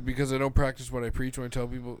stupid because I don't practice what I preach when I tell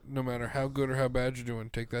people, no matter how good or how bad you're doing,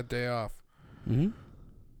 take that day off. Mm-hmm.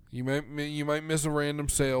 You might miss a random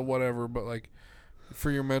sale, whatever, but like for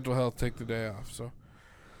your mental health, take the day off. So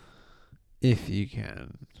If you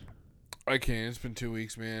can. I can't. It's been 2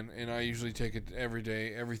 weeks, man, and I usually take it every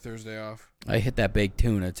day, every Thursday off. I hit that baked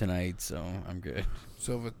tuna tonight, so I'm good.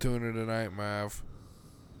 Silver tuna tonight, Mav.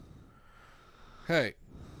 Hey,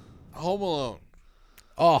 Home Alone.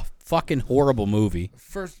 Oh, fucking horrible movie.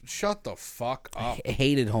 First, shut the fuck up. I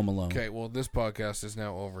hated Home Alone. Okay, well, this podcast is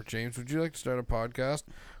now over. James, would you like to start a podcast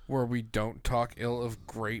where we don't talk ill of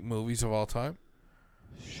great movies of all time?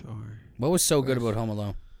 Sure. What was so good about Home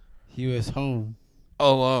Alone? He was home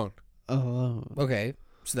Alone. alone. Okay,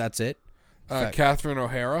 so that's it. Fact. Catherine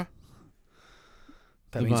O'Hara.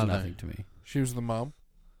 That The means mother. nothing to me. She was the mom.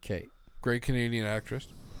 Okay. Great Canadian actress.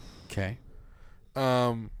 Okay.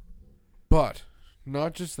 But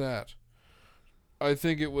not just that. I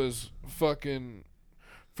think it was fucking,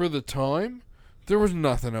 for the time, there was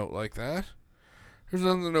nothing out like that. There's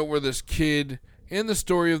nothing out where this kid and the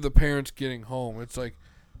story of the parents getting home. It's like,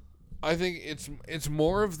 I think it's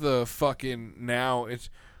more of the fucking now. It's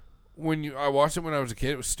when I watched it when I was a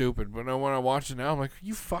kid, it was stupid. But now when I watch it now, I'm like, are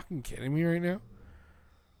you fucking kidding me right now?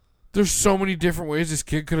 There's so many different ways this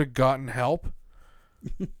kid could have gotten help.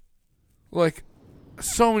 Like,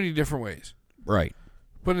 so many different ways. Right.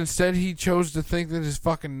 But instead he chose to think that his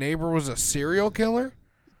fucking neighbor was a serial killer?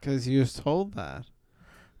 Because he was told that.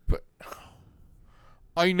 But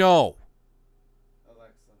I know.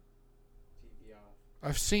 Alexa, TV off.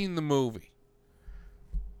 I've seen the movie.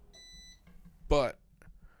 But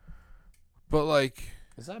like,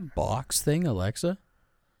 Is that a box thing, Alexa?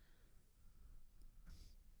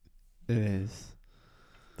 It is.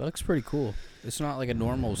 That looks pretty cool. It's not like a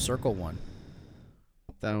normal circle one.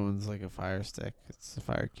 That one's like a fire stick. It's a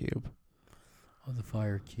fire cube. Oh, the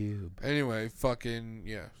fire cube. anyway, fucking,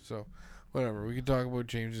 yeah, so, whatever. We can talk about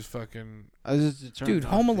James's fucking, I was just determined Dude,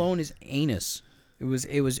 not Home to. Alone is anus. It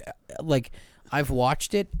was like, I've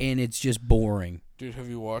watched it and it's just boring. dude, have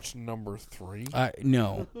you watched number 3?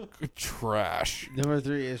 No. Trash. Number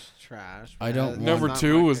 3 is trash. I don't It's want- Number not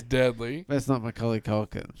 2 was Maca- deadly. But it's not Macaulay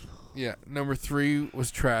Culkin. Yeah, number 3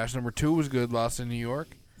 was trash. Number 2 was good, Lost in New York.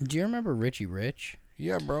 Do you remember Richie Rich?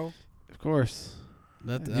 Yeah, bro. Of course.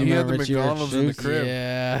 That, You He had the remember Richie Rich McDonald's in the Juice? crib.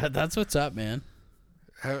 yeah, that's what's up, man.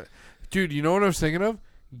 Dude, you know what I was thinking of?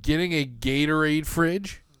 Getting a Gatorade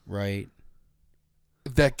fridge Right.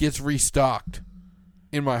 that gets restocked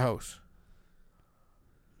in my house.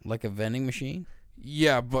 Like a vending machine?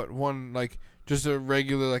 Yeah, but one, like, just a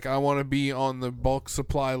regular, like, I want to be on the bulk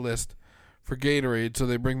supply list for Gatorade, so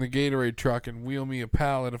they bring the Gatorade truck and wheel me a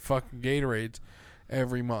pallet of fucking Gatorades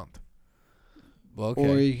every month. Okay.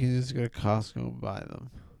 Or you can just go to Costco and buy them.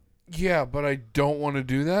 Yeah, but I don't want to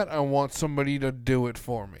do that. I want somebody to do it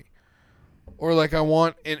for me. Or, like, I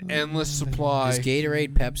want an endless supply. Is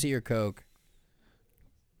Gatorade Pepsi or Coke?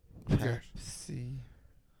 Okay. Pepsi.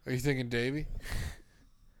 Are you thinking Davey?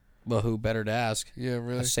 Well, who better to ask? Yeah,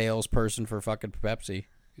 really? A salesperson for fucking Pepsi.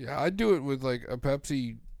 Yeah, I'd do it with, like, a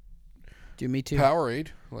Pepsi Dude, me too. Powerade.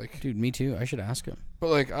 Like, Dude, me too. I should ask him. but,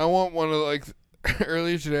 like, I want one of, like,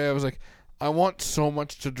 earlier today I was like, I want so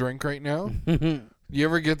much to drink right now. You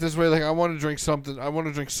ever get this way? Like, I want to drink something. I want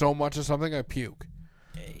to drink so much of something, I puke.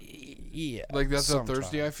 Yeah. Like, that's how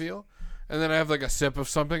thirsty I feel. And then I have, like, a sip of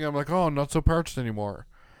something. I'm like, oh, I'm not so parched anymore.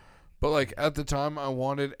 But, like, at the time, I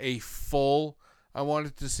wanted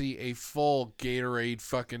to see a full Gatorade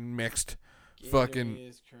fucking mixed fucking... Gatorade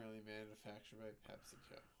is currently manufactured by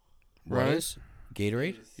PepsiCo. What Right? is?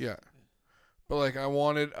 Gatorade? Yeah. But, like, I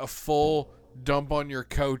wanted a full dump on your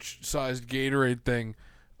couch sized Gatorade thing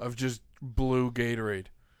of just blue Gatorade.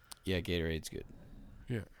 Yeah, Gatorade's good.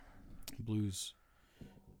 Yeah. Blue's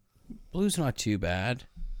not too bad.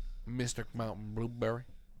 Mystic Mountain Blueberry.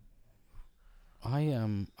 I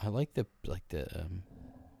like the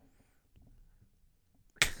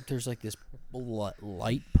there's like this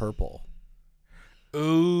light purple.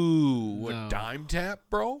 Ooh, No. a dime tap,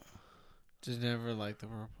 bro? Just never liked the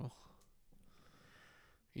purple.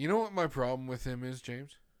 You know what my problem with him is,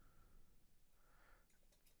 James?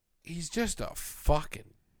 He's just a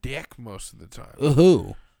fucking dick most of the time.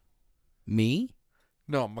 Who? Me?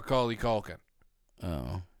 No, Macaulay Culkin.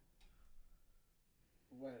 Oh.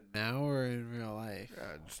 Now or in real life?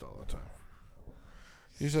 Yeah, just all the time.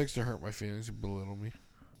 He just likes to hurt my feelings and belittle me.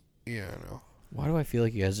 Yeah, I know. Why do I feel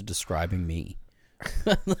like you guys are describing me?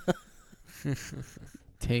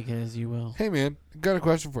 Take it as you will. Hey, man, got a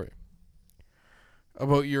question for you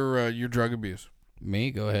about your drug abuse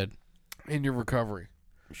Me? Go ahead. and your recovery.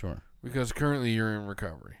 Sure. Because currently you're in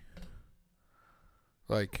recovery.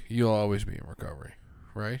 Like, you'll always be in recovery,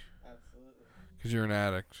 right? Absolutely. Because you're an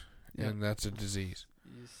addict, Yeah. and that's a disease.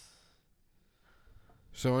 Yes.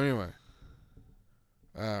 So anyway,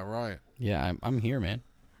 Ryan, Yeah, I'm here, man.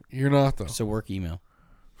 you're not though. It's a work email.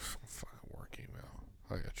 Fucking work email.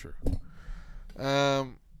 Oh yeah, true.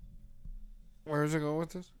 Where's it going with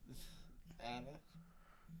this?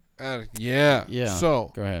 Addict. Yeah. Yeah.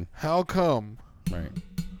 So, Go ahead. how come Right.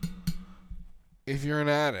 if you're an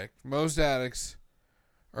addict, most addicts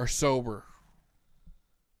are sober,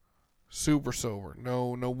 super sober,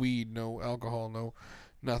 no weed, no alcohol, no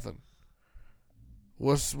nothing.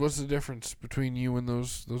 What's the difference between you and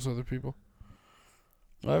those other people?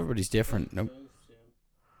 Well, everybody's different.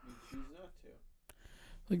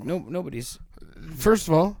 Nobody's First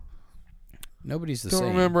of all, the don't same.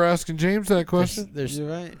 remember asking James that question. There's You're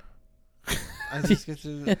right. I just get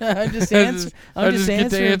to. I'm just I answering. I just get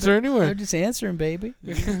to answer anyway. I'm just answering, baby.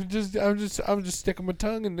 I'm just sticking my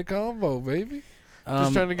tongue in the convo, baby.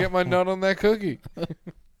 Just trying to get oh. my nut on that cookie.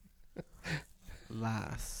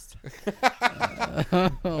 Last.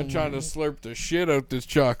 I'm trying to slurp the shit out this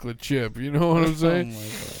chocolate chip. You know what I'm saying?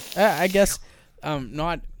 I guess,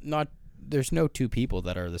 not. There's no two people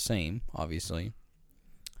that are the same. Obviously,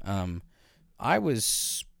 I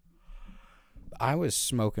was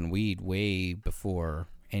smoking weed way before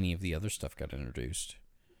any of the other stuff got introduced.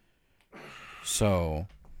 So,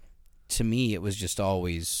 to me, it was just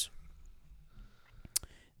always,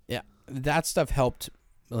 yeah, that stuff helped.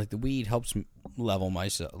 Like the weed helps level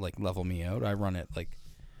me out. I run it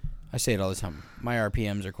I say it all the time. My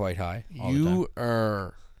RPMs are quite high. All the time. You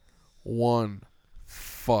are one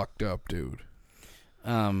fucked up dude.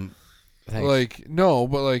 Thanks. Like, no,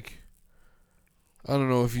 but like, I don't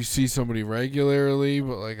know if you see somebody regularly,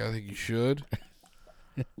 but like, I think you should.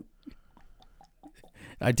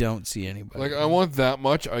 I don't see anybody. Like, I want that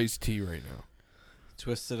much iced tea right now.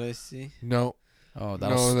 Twisted Ice Tea. No, Oh,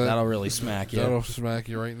 No, that'll really smack you. that'll smack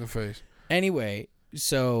you right in the face. Anyway,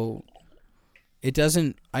 so it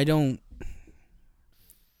doesn't. I don't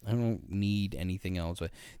need anything else.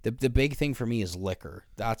 The big thing for me is liquor.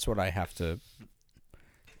 That's what I have to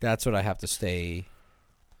stay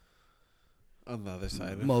On the other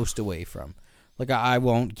side. Of most away from. Like I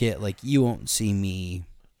won't get you won't see me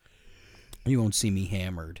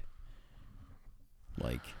hammered.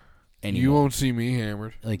 Like anymore. You won't see me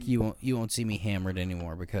hammered. Like you won't see me hammered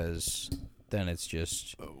anymore because then it's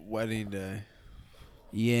just Wedding day.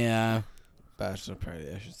 yeah. Bachelor party,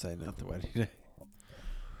 I should say, not the wedding day.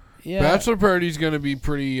 Yeah. Bachelor party's gonna be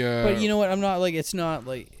pretty. But you know what? I'm not it's not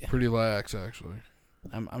like pretty lax actually.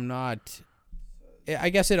 I'm not. I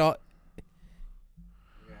guess it all. We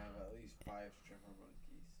have at least 5 stripper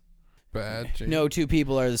monkeys. Bad. James. No two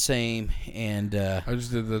people are the same, and I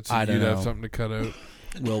just did that so I don't you'd have know. something to cut out.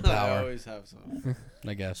 I willpower. always have some.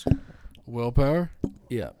 I guess. Willpower?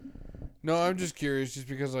 Yeah. No, I'm just curious, just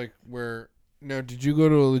because like where. Now, did you go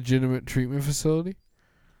to a legitimate treatment facility?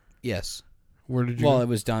 Yes. Where did you? Well, go? it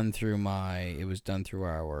was done through our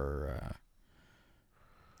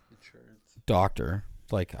Insurance. doctor.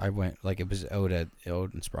 Like I went. Like it was out in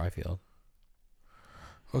Spryfield.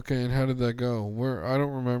 Okay, and how did that go? Where I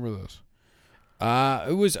don't remember this.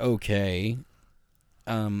 It was okay.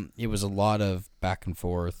 It was a lot of back and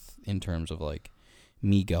forth in terms of like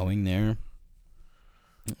me going there.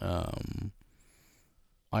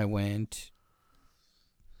 I went,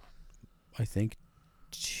 I think,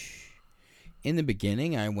 in the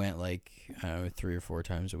beginning, I went like 3 or 4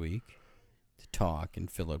 times a week to talk and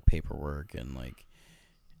fill out paperwork and like,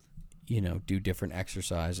 do different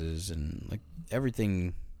exercises and like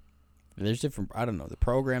everything. There's different, I don't know, the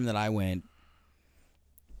program that I went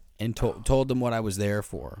and told them what I was there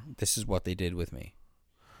for. This is what they did with me.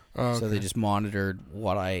 Oh, So they okay. just monitored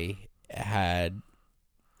what I had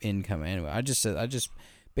income. Anyway, I just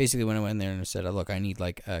basically when I went there and I said, look, I need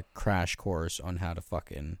like a crash course on how to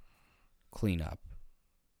fucking clean up,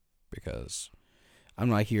 because I'm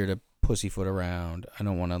not here to pussyfoot around. I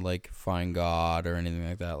don't want to like find God or anything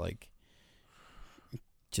like that. Like,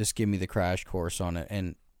 just give me the crash course on it.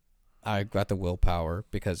 And I got the willpower,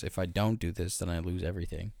 because if I don't do this, then I lose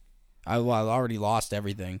everything. I already lost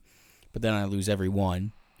everything, but then I lose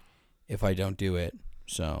everyone if I don't do it.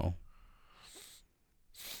 So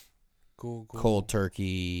Cool. cold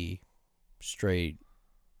turkey, straight,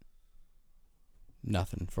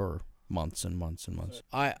 nothing for months and months and months.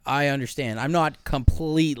 I understand. I'm not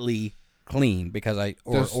completely clean because I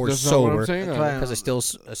or That's not what I'm sober saying. That's why because I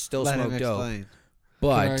still Let him smoke dope, explain. Can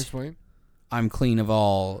I but explain? I'm clean of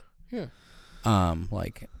all Yeah.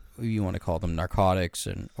 like you want to call them narcotics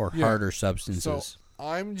or Yeah. harder substances. So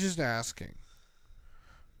I'm just asking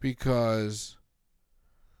because,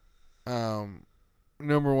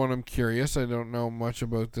 number one, I'm curious. I don't know much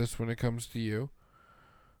about this when it comes to you.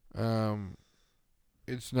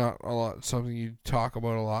 It's not a lot something you talk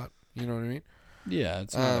about a lot. You know what I mean? yeah,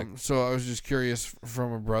 it's not So I was just curious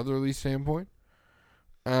from a brotherly standpoint,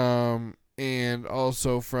 and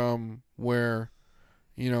also from where,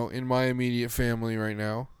 in my immediate family right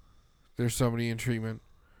now, there's somebody in treatment,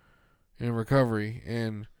 in recovery,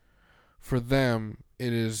 and for them,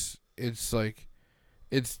 it's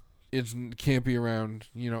can't be around,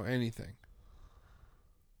 anything,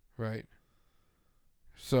 right?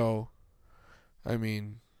 So, I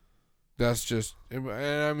mean, that's just, and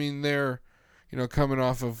I mean, they're, coming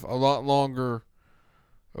off of a lot longer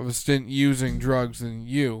of a stint using drugs than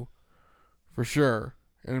you, for sure,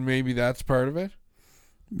 and maybe that's part of it.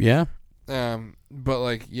 yeah. But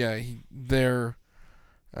like, yeah, they're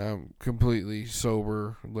completely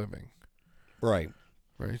sober living, Right.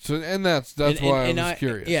 right? So, and that's why I was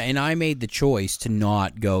curious. Yeah, and I made the choice to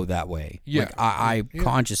not go that way. Yeah. Like, I Yeah.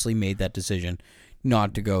 consciously made that decision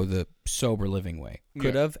not to go the sober living way.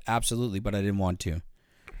 Could Yeah. have, absolutely, but I didn't want to.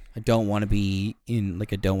 I don't want to be in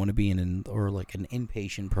like an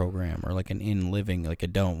inpatient program or like an in living. Like I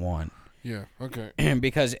don't want. Yeah. Okay.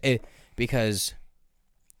 because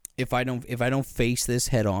if I don't face this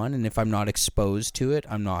head on, and if I'm not exposed to it,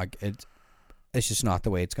 I'm not. It's just not the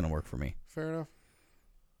way it's going to work for me. Fair enough.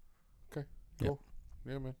 Okay. Yep. Cool.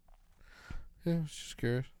 Yeah, man. Yeah, I was just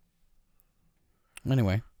curious.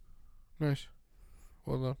 Anyway, Nice.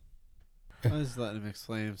 Well done. I was just letting him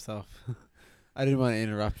explain himself. I didn't want to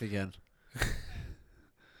interrupt again.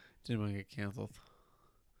 Didn't want to get canceled.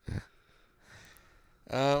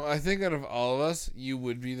 I think out of all of us, you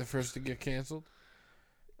would be the first to get canceled.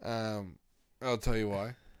 I'll tell you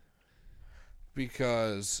why.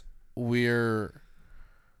 Because People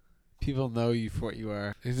know you for what you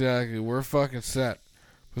are. we're fucking set.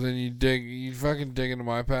 But then you fucking dig into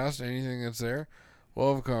my past, anything that's there,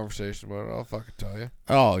 we'll have a conversation about it. I'll fucking tell you.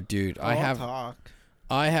 oh dude, I I'll have talk.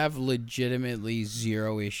 I have legitimately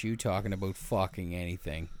zero issue talking about fucking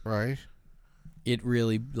anything. Right? It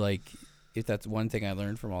really, like, if that's one thing I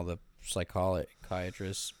learned from all the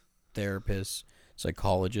psychiatrists, therapists,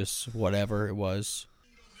 psychologists, whatever it was.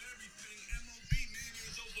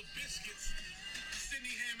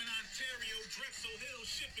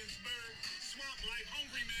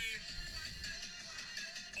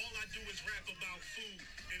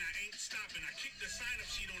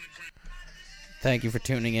 Thank you for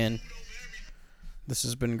tuning in. This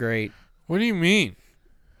has been great. What do you mean?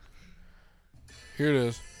 Here it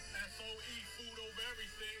is.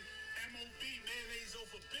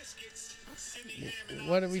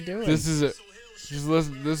 What are we doing? This is it. Just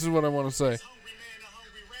listen. This is what I want to say.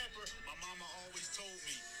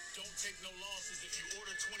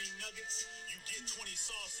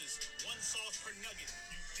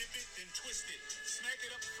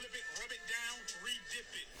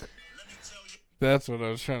 That's what I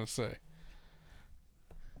was trying to say.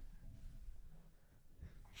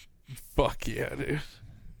 Fuck yeah, dude.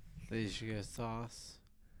 So you should get sauce.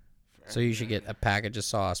 So you should get a package of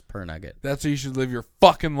sauce per nugget. That's how you should live your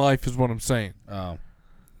fucking life, is what I'm saying. Oh.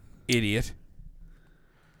 Idiot.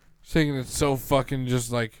 Thinking it's so fucking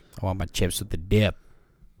just like, I want my chips with the dip.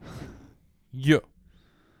 yeah.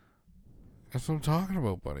 That's what I'm talking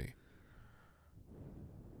about, buddy.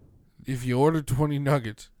 If you order 20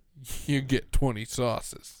 nuggets, you get 20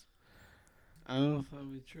 sauces. I don't know if that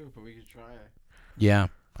would be true, but we could try it. Yeah,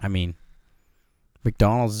 I mean,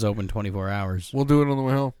 McDonald's is open 24 hours. We'll do it on the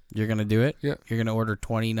way home. You're gonna do it? Yeah. You're gonna order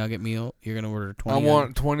 20 nugget meal. You're gonna order 20. I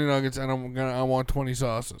want 20 nuggets and I want 20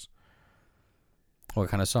 sauces. What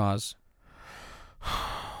kind of sauce?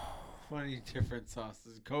 20 different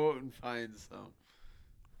sauces. Go out and find some.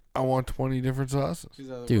 I want 20 different sauces. 'Cause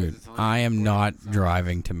otherwise Dude, it's only I am 4 not sauces.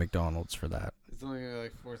 driving to McDonald's for that. It's only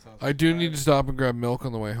like 4 sauces. I do need to stop and grab milk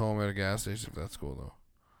on the way home at a gas station if that's cool though.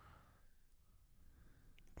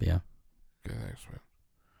 Yeah. Okay, thanks, man.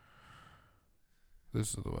 This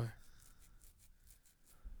is the way.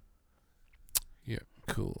 Yeah,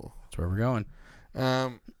 cool. That's where we're going.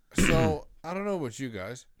 So I don't know about you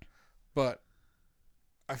guys, but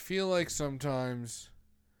I feel like sometimes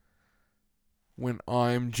when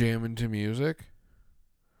I'm jamming to music,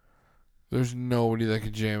 there's nobody that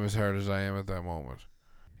can jam as hard as I am at that moment.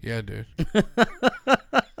 Yeah, dude.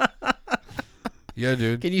 Yeah,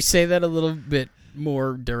 dude. Can you say that a little bit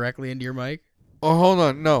more directly into your mic? Oh, hold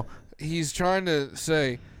on. No. He's trying to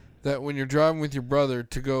say that when you're driving with your brother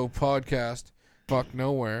to go podcast fuck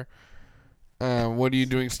nowhere, what are you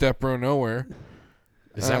doing step bro nowhere?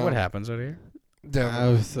 Is that what happens out here?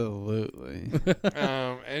 Definitely. Absolutely.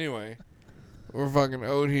 Anyway, we're fucking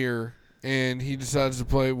out here, and he decides to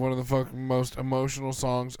play one of the fucking most emotional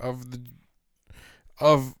songs of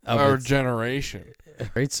our its- generation.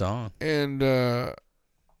 Great song. And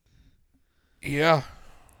yeah.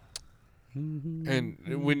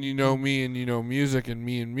 And when you know me and you know music and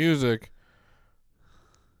me and music,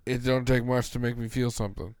 it don't take much to make me feel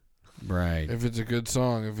something. Right. If it's a good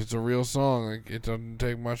song, if it's a real song, like it doesn't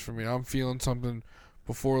take much for me. I'm feeling something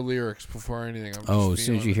before lyrics, before anything. I'm Oh, just as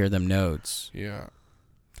soon as feeling you it. hear them notes. Yeah.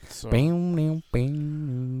 So Bam, don't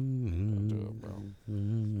bam, do it, bro.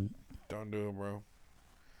 bam. Don't do it, bro.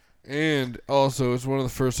 And also, it's one of the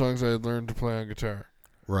first songs I had learned to play on guitar.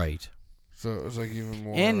 Right. So it was like even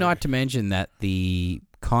more. And like, not to mention that the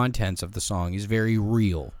contents of the song is very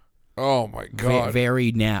real. oh my god. Very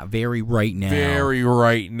right now. Very right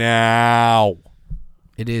now.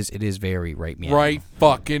 It is very right now. Right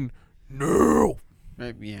fucking now.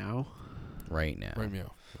 Right, meow. Right now. Right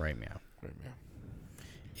meow. Right now. Right meow.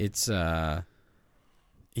 It's yeah.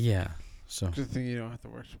 So Good thing you don't have to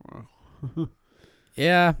work tomorrow.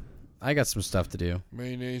 yeah, I got some stuff to do.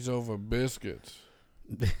 Mayonnaise over biscuits.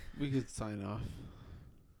 We could sign off.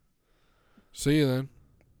 See you then.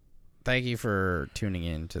 Thank you for tuning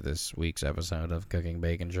in to this week's episode of Cooking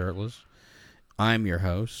Bacon Shirtless. I'm your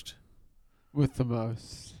host, With the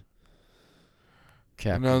most. And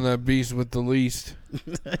Captain. I'm that beast with the least.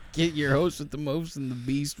 Get your host with the most and the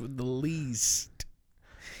beast with the least.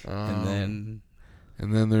 And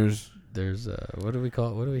then there's there's what do we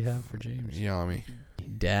call it? What do we have for James? Yummy.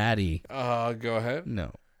 Daddy. Go ahead.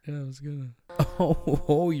 No. Yeah, I was gonna.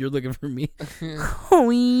 Oh, you're looking for me. Oh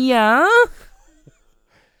yeah.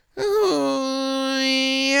 Oh,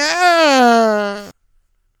 yeah.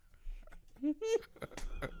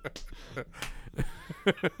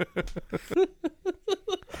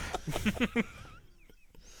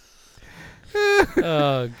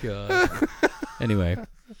 Oh god. Anyway,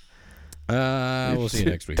 we'll see you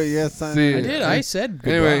next week. Yes, sign See off. I did. I said goodbye.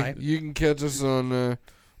 Anyway, you can catch us on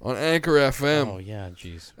Anchor FM. Oh yeah,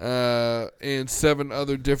 jeez. And 7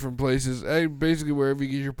 other different places. Hey, basically wherever you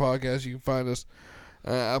get your podcast, you can find us.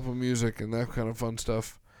 Apple Music and that kind of fun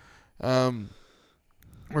stuff. Or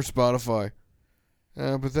Spotify.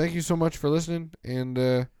 But thank you so much for listening.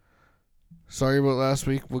 And sorry about last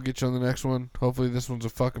week. We'll get you on the next one. Hopefully this one's a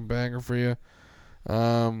fucking banger for you.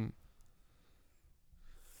 Yeah.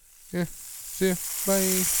 See ya.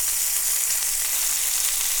 Bye.